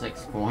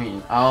 26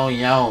 coins. Oh,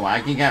 yo, I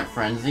can get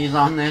frenzies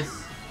on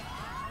this?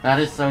 That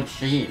is so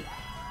cheap.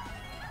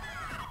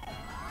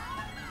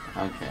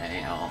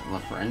 Okay, well, the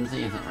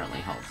frenzy isn't really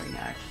helping,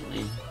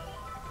 actually.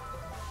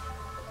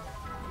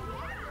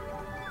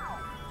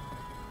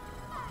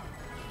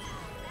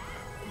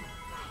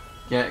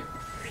 Get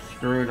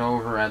screwed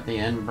over at the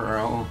end,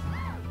 bro.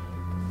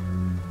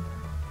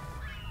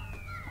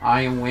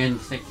 I win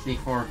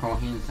 64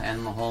 coins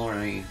and the whole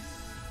race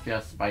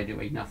just by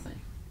doing nothing.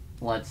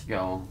 Let's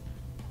go.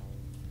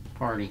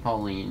 Party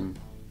Pauline.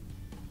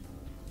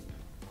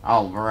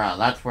 Oh, bruh,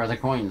 that's where the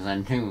coins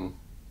end too.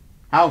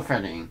 How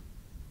fitting.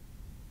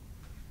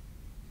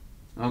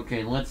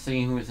 Okay, let's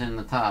see who's in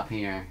the top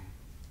here.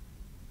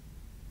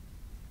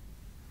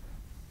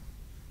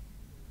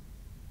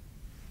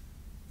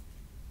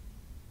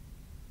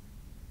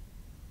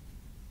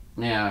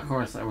 Yeah, of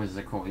course that was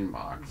the coin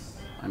box.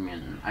 I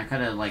mean, I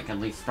could have, like, at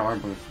least star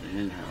boosted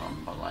into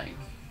them, but, like...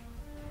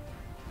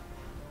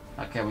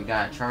 Okay, we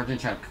got Charge and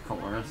Check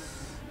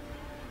Course.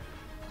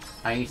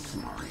 Ice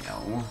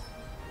Mario.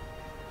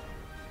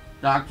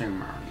 Dr.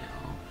 Mario.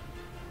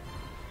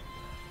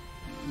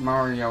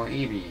 Mario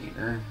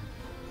Aviator.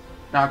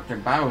 Dr.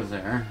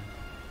 Bowser.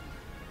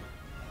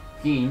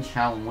 Peach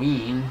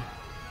Halloween.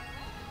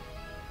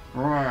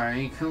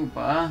 Roy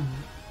Koopa.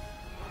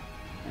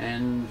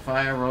 And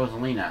Fire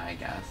Rosalina, I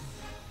guess.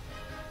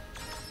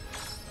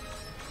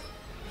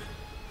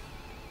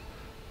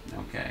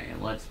 Okay,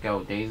 let's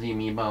go. Daisy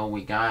Amiibo,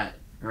 we got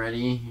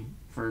ready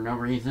for no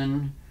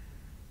reason.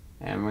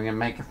 And we're gonna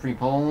make a free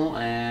poll,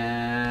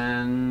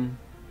 and...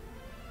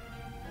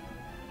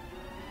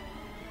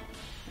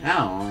 Oh,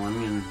 I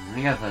mean,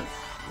 I guess that's,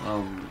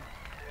 well,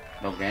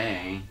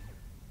 okay.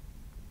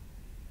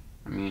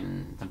 I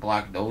mean, the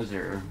Black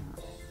Dozer.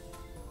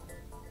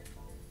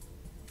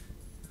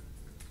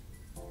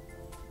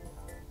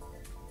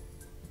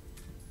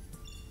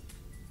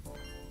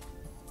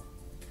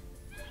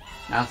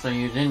 Also,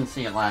 you didn't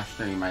see it last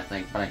stream, I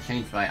think, but I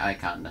changed my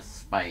icon to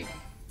Spike.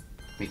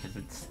 Because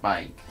it's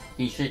Spike.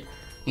 He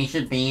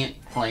should be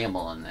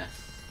playable in this.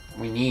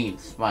 We need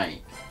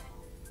Spike.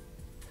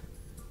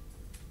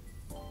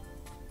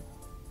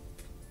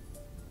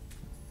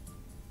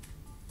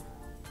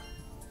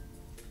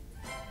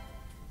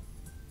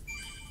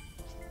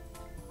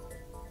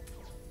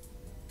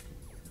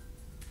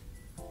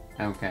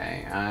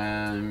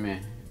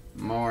 Okay,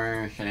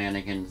 more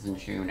shenanigans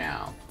ensue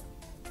now.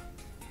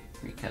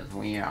 Because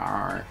we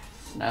are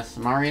SNES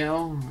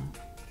Mario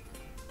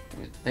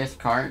with this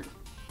cart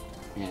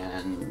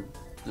and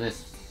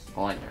this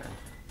glider.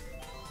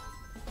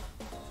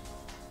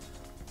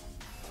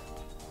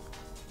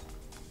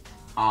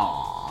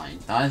 Aw,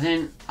 it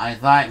doesn't? I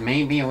thought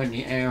maybe it would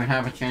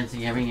have a chance of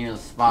giving you the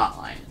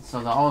spotlight. So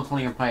the all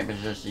clear pipe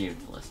is just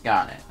useless.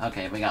 Got it.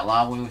 Okay, we got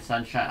Lawu,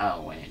 Sunshine.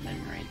 Oh wait,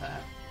 didn't read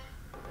that.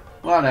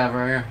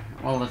 Whatever.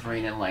 We'll just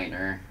read it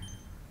later.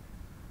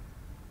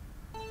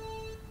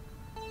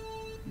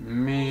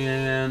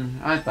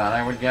 Man, I thought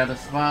I would get a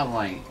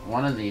spotlight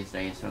one of these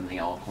days from the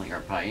all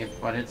clear pipe,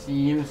 but it's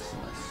useless.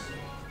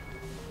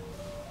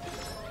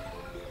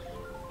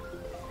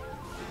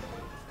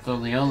 So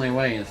the only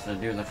way is to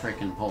do the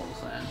frickin'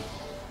 polls then.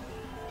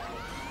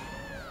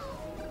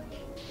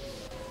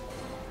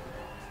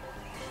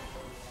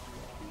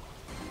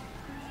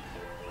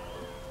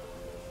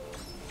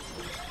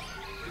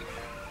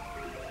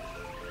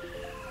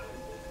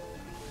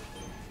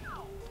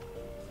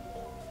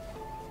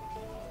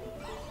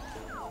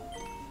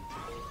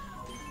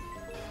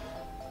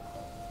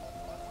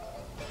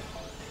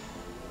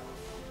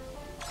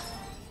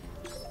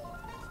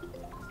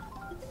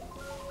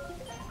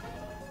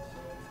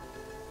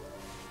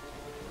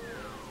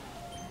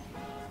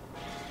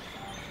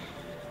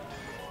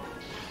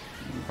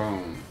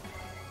 Boom.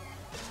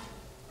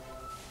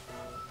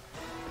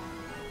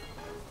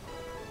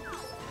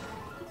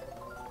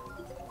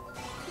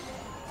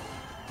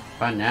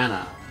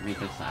 Banana,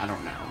 because I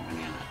don't know,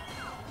 banana.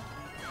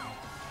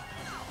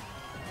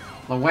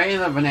 The way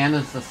the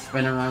bananas just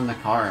spin around the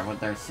car with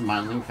their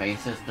smiling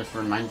faces just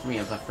reminds me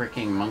of the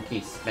freaking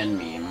monkey spin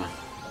meme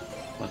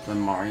with the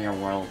Mario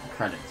World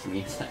credits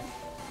music.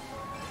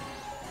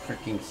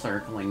 Freaking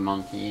circling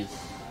monkeys.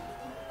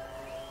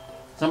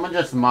 Someone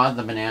just mod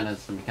the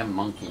bananas to become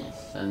monkeys,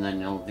 and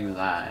then it'll do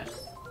that.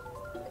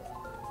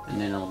 And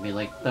then it'll be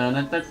like da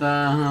da da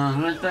da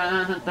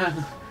da da da.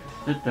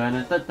 I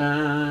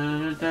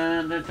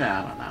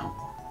don't know.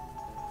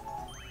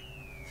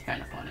 It's kind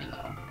of funny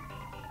though.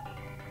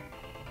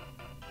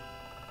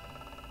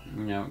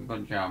 No,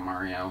 good job,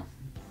 Mario.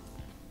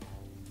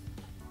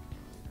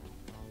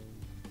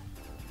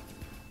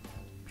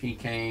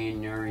 PK,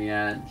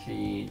 Nuriat,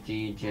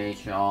 G.J.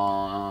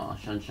 Shaw,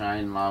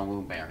 Sunshine, La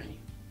Wooberry.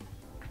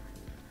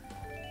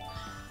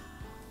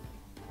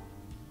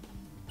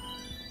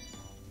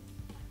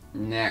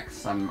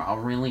 Next, I'm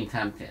really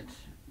tempted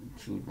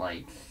to,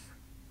 like,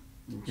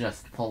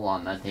 just pull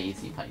on the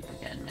Daisy pipe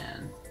again,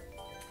 man.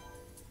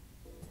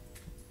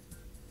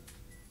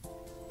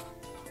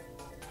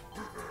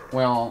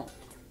 Well,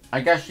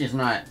 I guess she's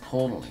not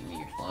totally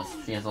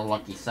useless. She has a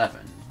lucky 7.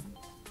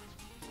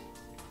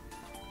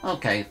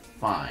 Okay,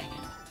 fine.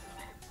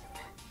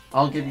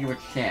 I'll give you a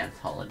chance,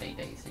 Holiday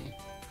Daisy.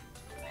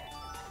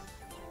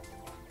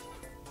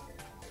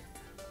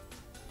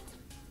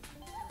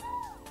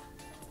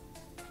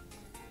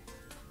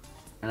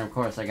 And of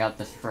course, I got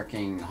this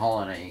fricking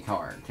holiday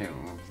card, too.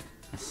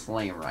 A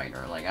sleigh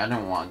rider. Like, I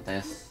don't want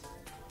this.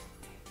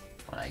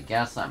 But I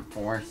guess I'm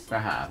forced to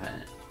have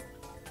it.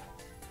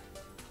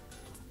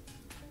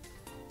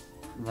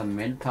 The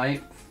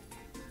mid-pipe?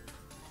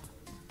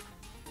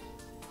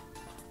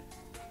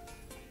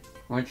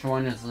 Which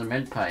one is the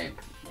mid-pipe?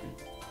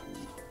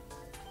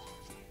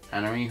 I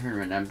don't even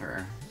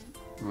remember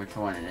which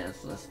one it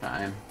is this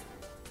time.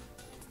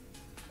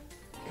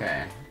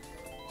 Okay.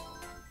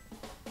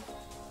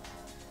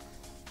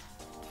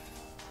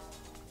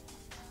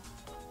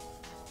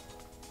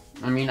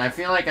 I mean, I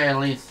feel like I at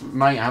least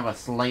might have a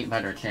slight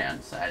better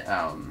chance at,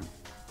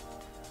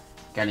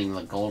 getting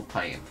the gold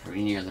pipe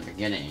near the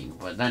beginning,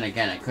 but then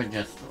again, I could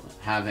just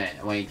have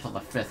it wait till the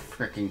 5th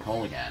freaking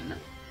pull again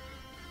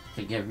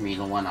to give me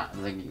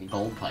the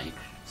gold pipe,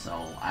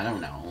 so I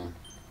don't know.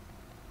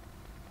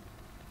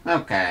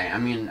 Okay, I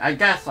mean, I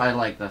guess I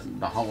like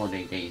the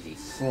Holiday Daisy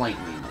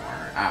slightly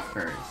more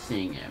after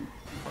seeing it,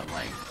 but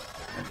like,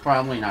 it's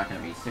probably not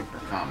going to be super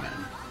common,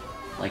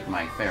 like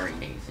my Fairy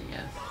Daisy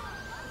is.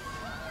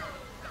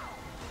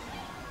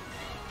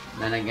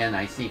 Then again,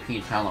 I see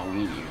Peach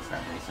Halloween used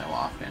every so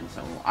often,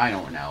 so I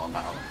don't know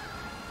about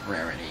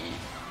rarity,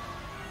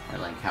 or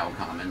like how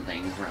common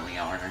things really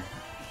are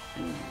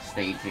in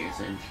stage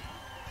usage.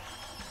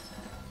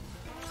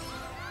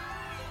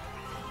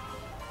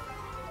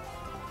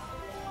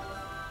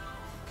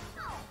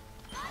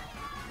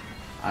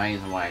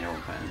 Eyes wide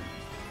open.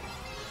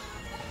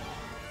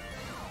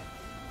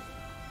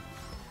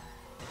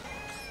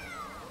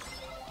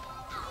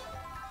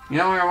 You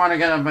know where I want to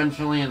get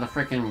eventually? The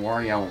frickin'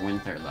 Wario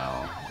Winter,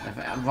 though.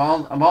 Of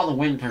all the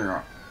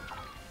winter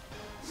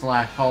 /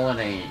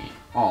 holiday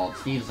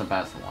alts, he's the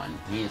best one.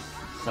 He's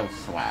so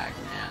swag,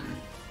 man.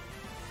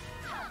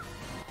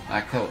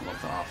 That coat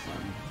looks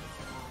awesome.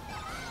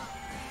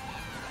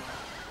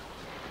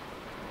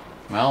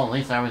 Well, at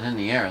least I was in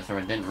the air, so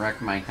it didn't wreck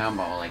my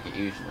combo like it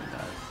usually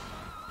does.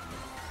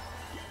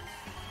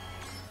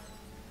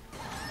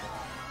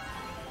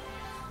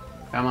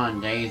 Come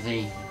on,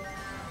 Daisy.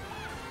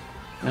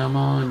 Come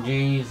on,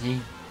 Daisy.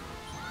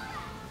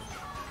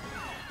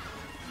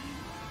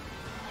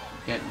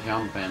 Get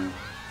jumping.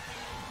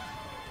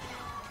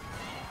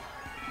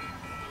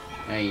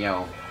 Hey,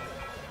 yo.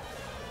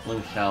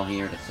 Blue shell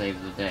here to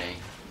save the day.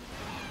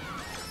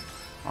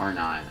 Or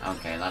not.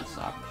 Okay, that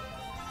sucked.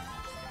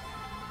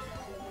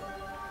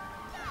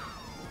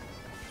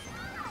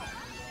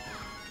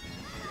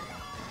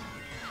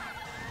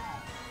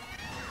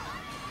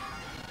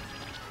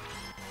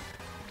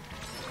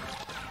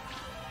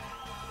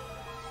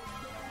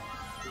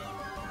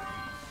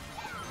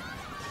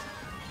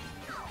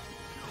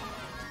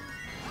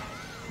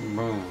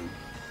 Boom.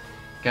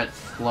 Gets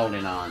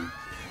floated on.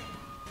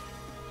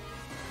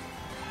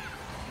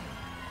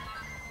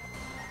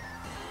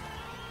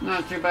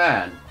 Not too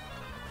bad.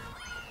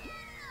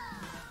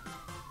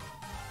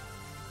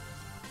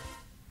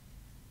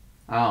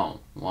 Oh,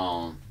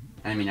 well,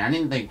 I mean, I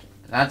didn't think...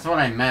 That's what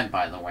I meant,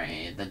 by the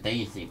way, the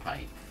Daisy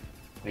pipe.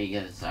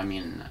 Because, I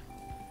mean,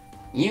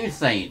 you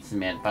say it's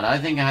mid, but I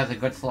think it has a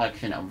good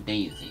selection of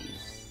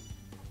daisies.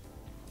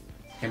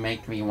 To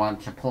make me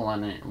want to pull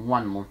on it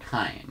one more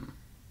time.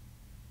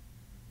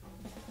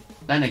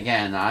 Then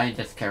again, I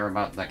just care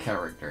about the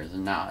characters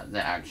and not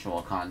the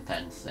actual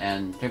contents.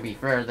 And to be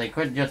fair, they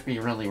could just be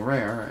really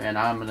rare, and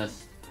I'm gonna...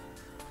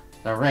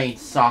 The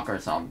rates suck or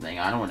something,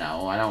 I don't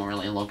know. I don't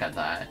really look at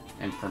that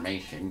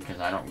information, because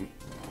I don't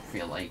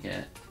feel like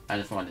it. I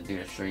just wanted to do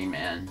the stream,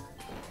 man.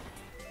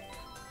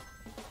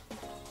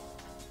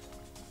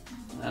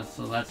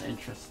 So that's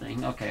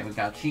interesting. Okay, we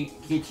got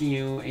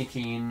Kichiyu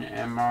 18,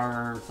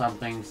 MR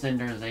something,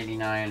 Cinders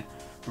 89,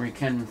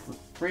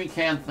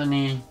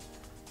 Recanthony,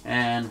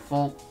 and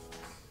Folk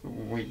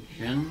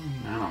Region.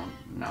 I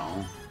don't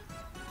know.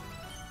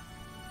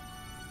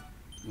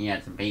 Yeah,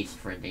 it's based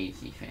for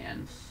Daisy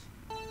fans.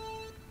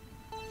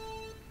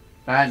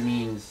 That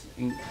means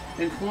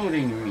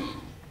including me.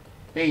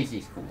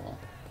 Daisy's cool.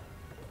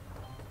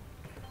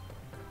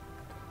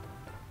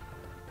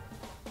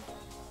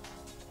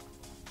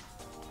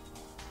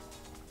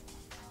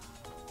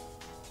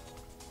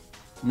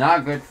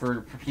 Not good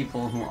for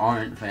people who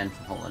aren't fans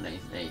of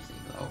Holidays Daisy,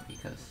 though,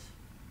 because,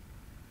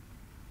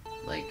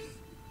 like,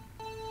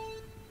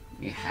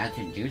 you had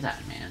to do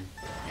that, man.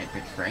 It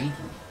betrayed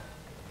you.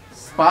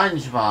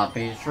 SpongeBob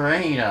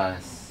betrayed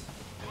us.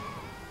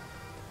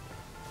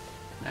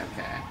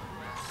 Okay.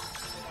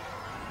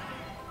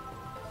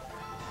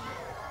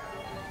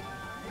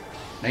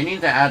 They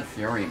need to add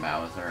Fury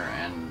Bowser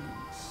and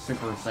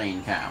Super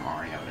Saiyan Cat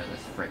Mario to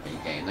this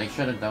freaking game. They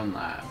should have done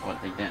that, but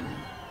they didn't.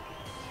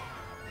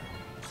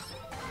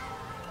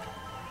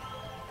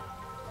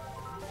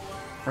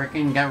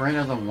 Freaking get rid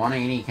of the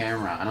 180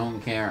 camera. I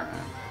don't care.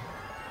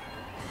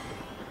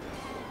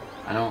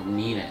 I don't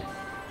need it.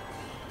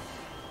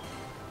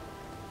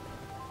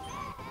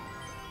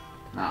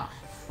 Ah,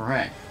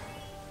 frick.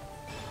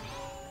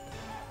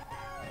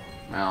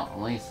 Well,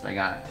 at least I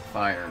got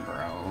Fire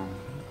Bro,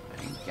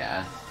 I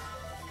guess.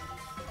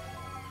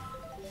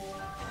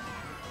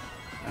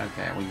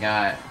 Okay, we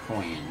got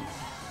coins.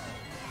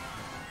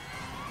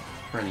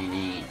 Pretty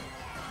neat.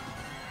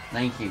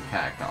 Thank you,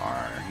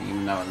 Cactar,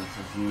 even though this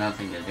has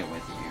nothing to do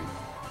with you.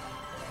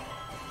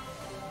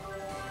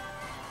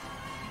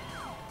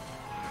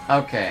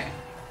 Okay.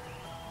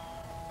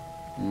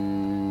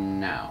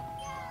 No.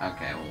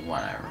 Okay, well,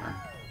 whatever.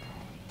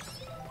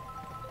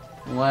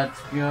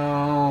 Let's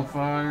go,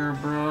 Fire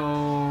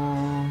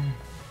Bro.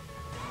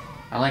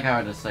 I like how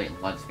I just say,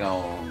 let's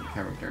go,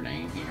 character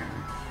name here.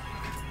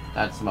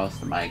 That's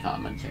most of my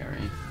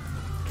commentary.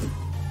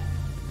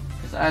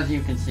 As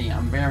you can see,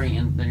 I'm very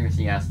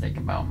enthusiastic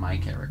about my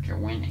character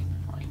winning.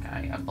 Like,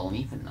 I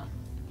believe in them.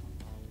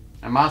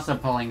 I'm also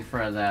pulling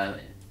for the...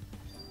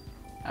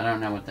 I don't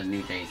know what the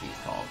new Daisy's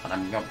called, but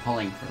I'm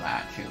pulling for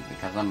that too,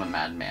 because I'm a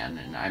madman,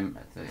 and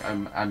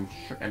I'm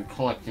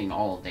collecting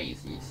all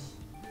Daisies.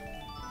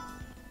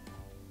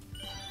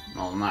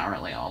 Well, not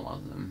really all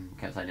of them,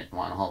 because I didn't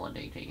want a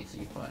Holiday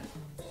Daisy, but...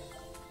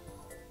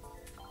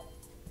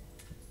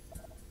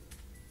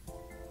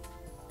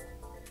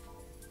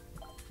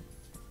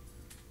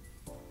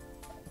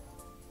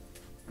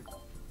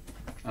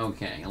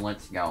 Okay,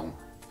 let's go.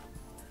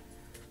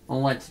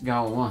 Let's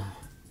go.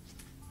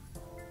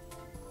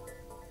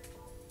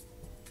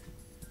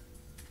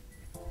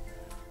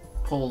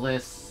 Pull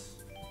this.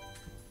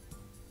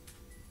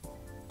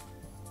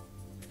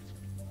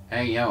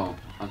 Hey, yo.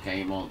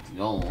 Okay, well, it's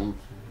gold.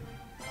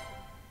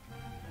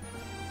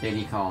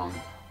 Diddy Kong.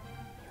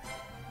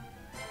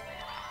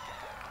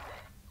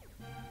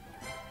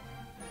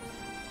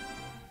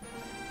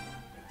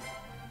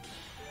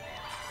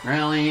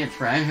 Really? A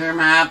treasure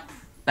map?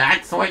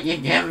 That's what you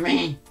give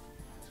me?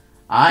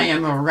 I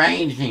am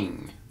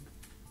arranging.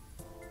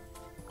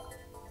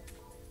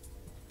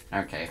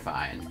 Okay,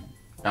 fine.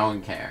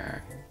 Don't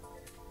care.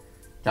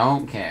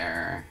 Don't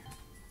care.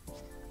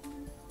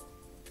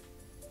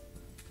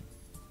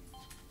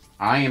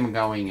 I am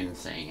going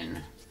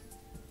insane.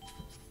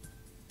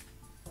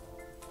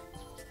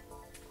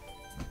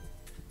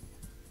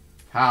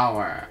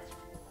 Power.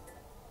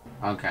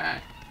 Okay.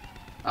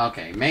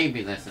 Okay,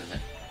 maybe this is it.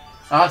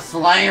 A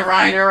sleigh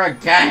rider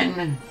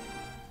again?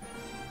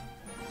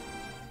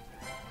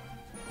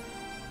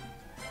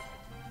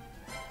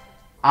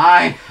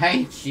 I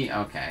hate you.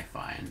 Okay,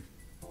 fine.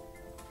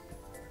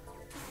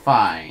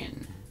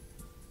 Fine.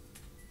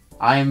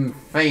 I'm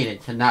fated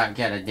to not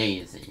get a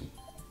Daisy.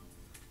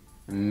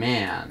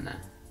 Man.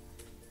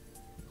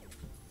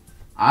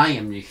 I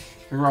am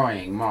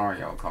destroying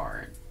Mario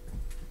Kart.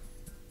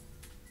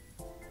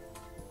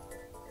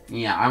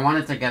 Yeah, I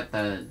wanted to get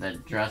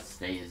the dress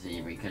Daisy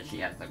because she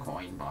had the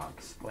coin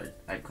box, but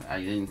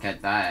I didn't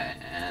get that,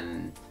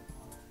 and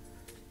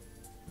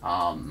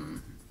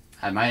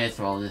I might as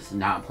well just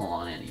not pull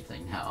on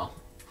anything now.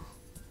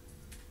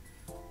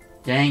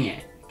 Dang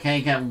it.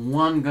 Can't get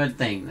one good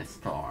thing this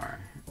tour.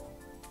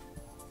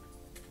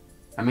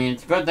 I mean,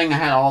 it's a good thing I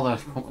had all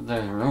those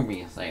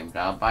rubies saved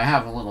up. I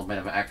have a little bit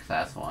of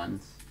excess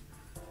ones.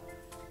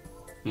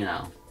 You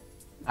know,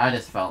 I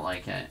just felt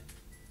like it.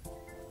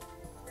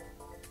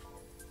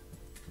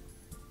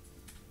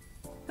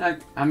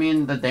 I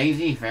mean, the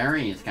Daisy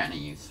Fairy is kind of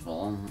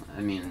useful.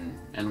 I mean,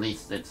 at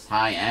least it's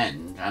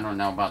high-end. I don't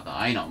know about the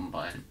item,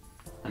 but...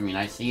 I mean,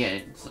 I see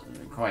it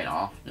quite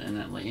often,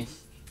 at least.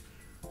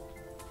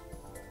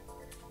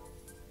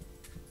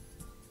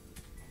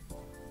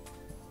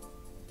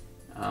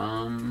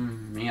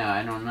 Yeah,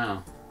 I don't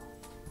know.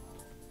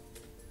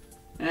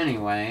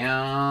 Anyway,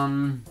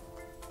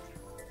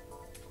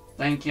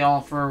 thank y'all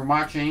for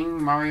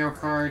watching, Mario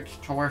Kart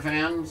Tour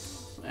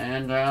fans,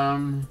 and,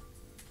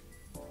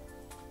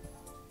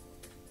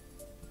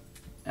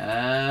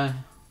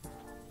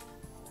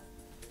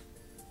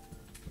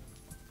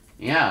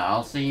 yeah,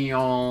 I'll see you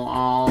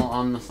all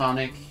on the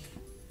Sonic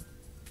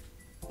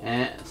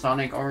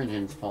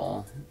Origins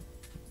poll.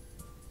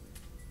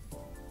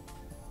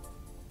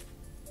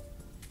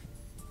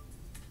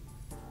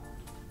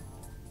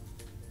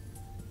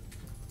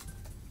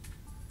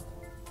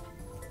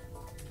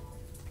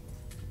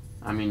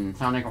 I mean,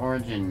 Sonic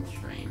Origins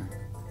stream.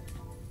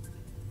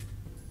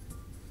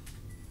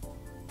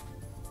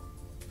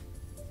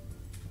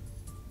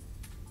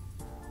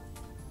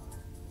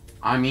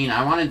 I mean,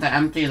 I wanted to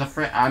empty the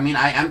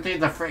I emptied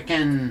the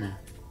frickin'...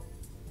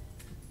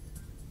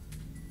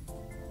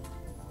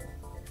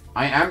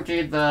 I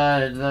emptied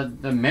the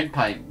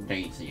mid-pipe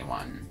Daisy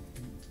one.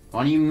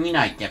 What do you mean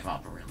I give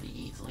up really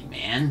easily,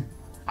 man?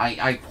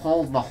 I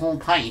pulled the whole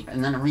pipe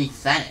and then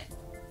reset it.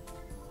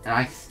 And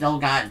I still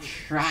got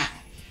trash.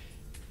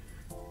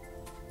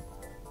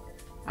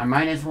 I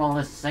might as well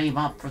just save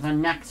up for the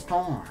next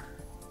tour.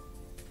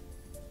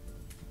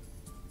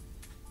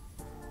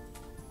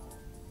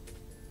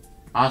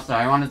 Also,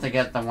 I wanted to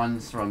get the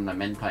ones from the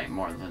mid-pipe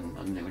more than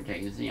the new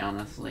Daisy,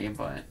 honestly,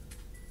 but...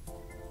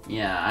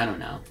 yeah, I don't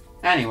know.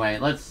 Anyway,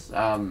 let's,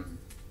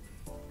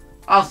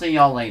 I'll see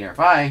y'all later.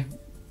 Bye!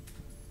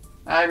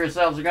 Have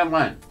yourselves a good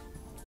one.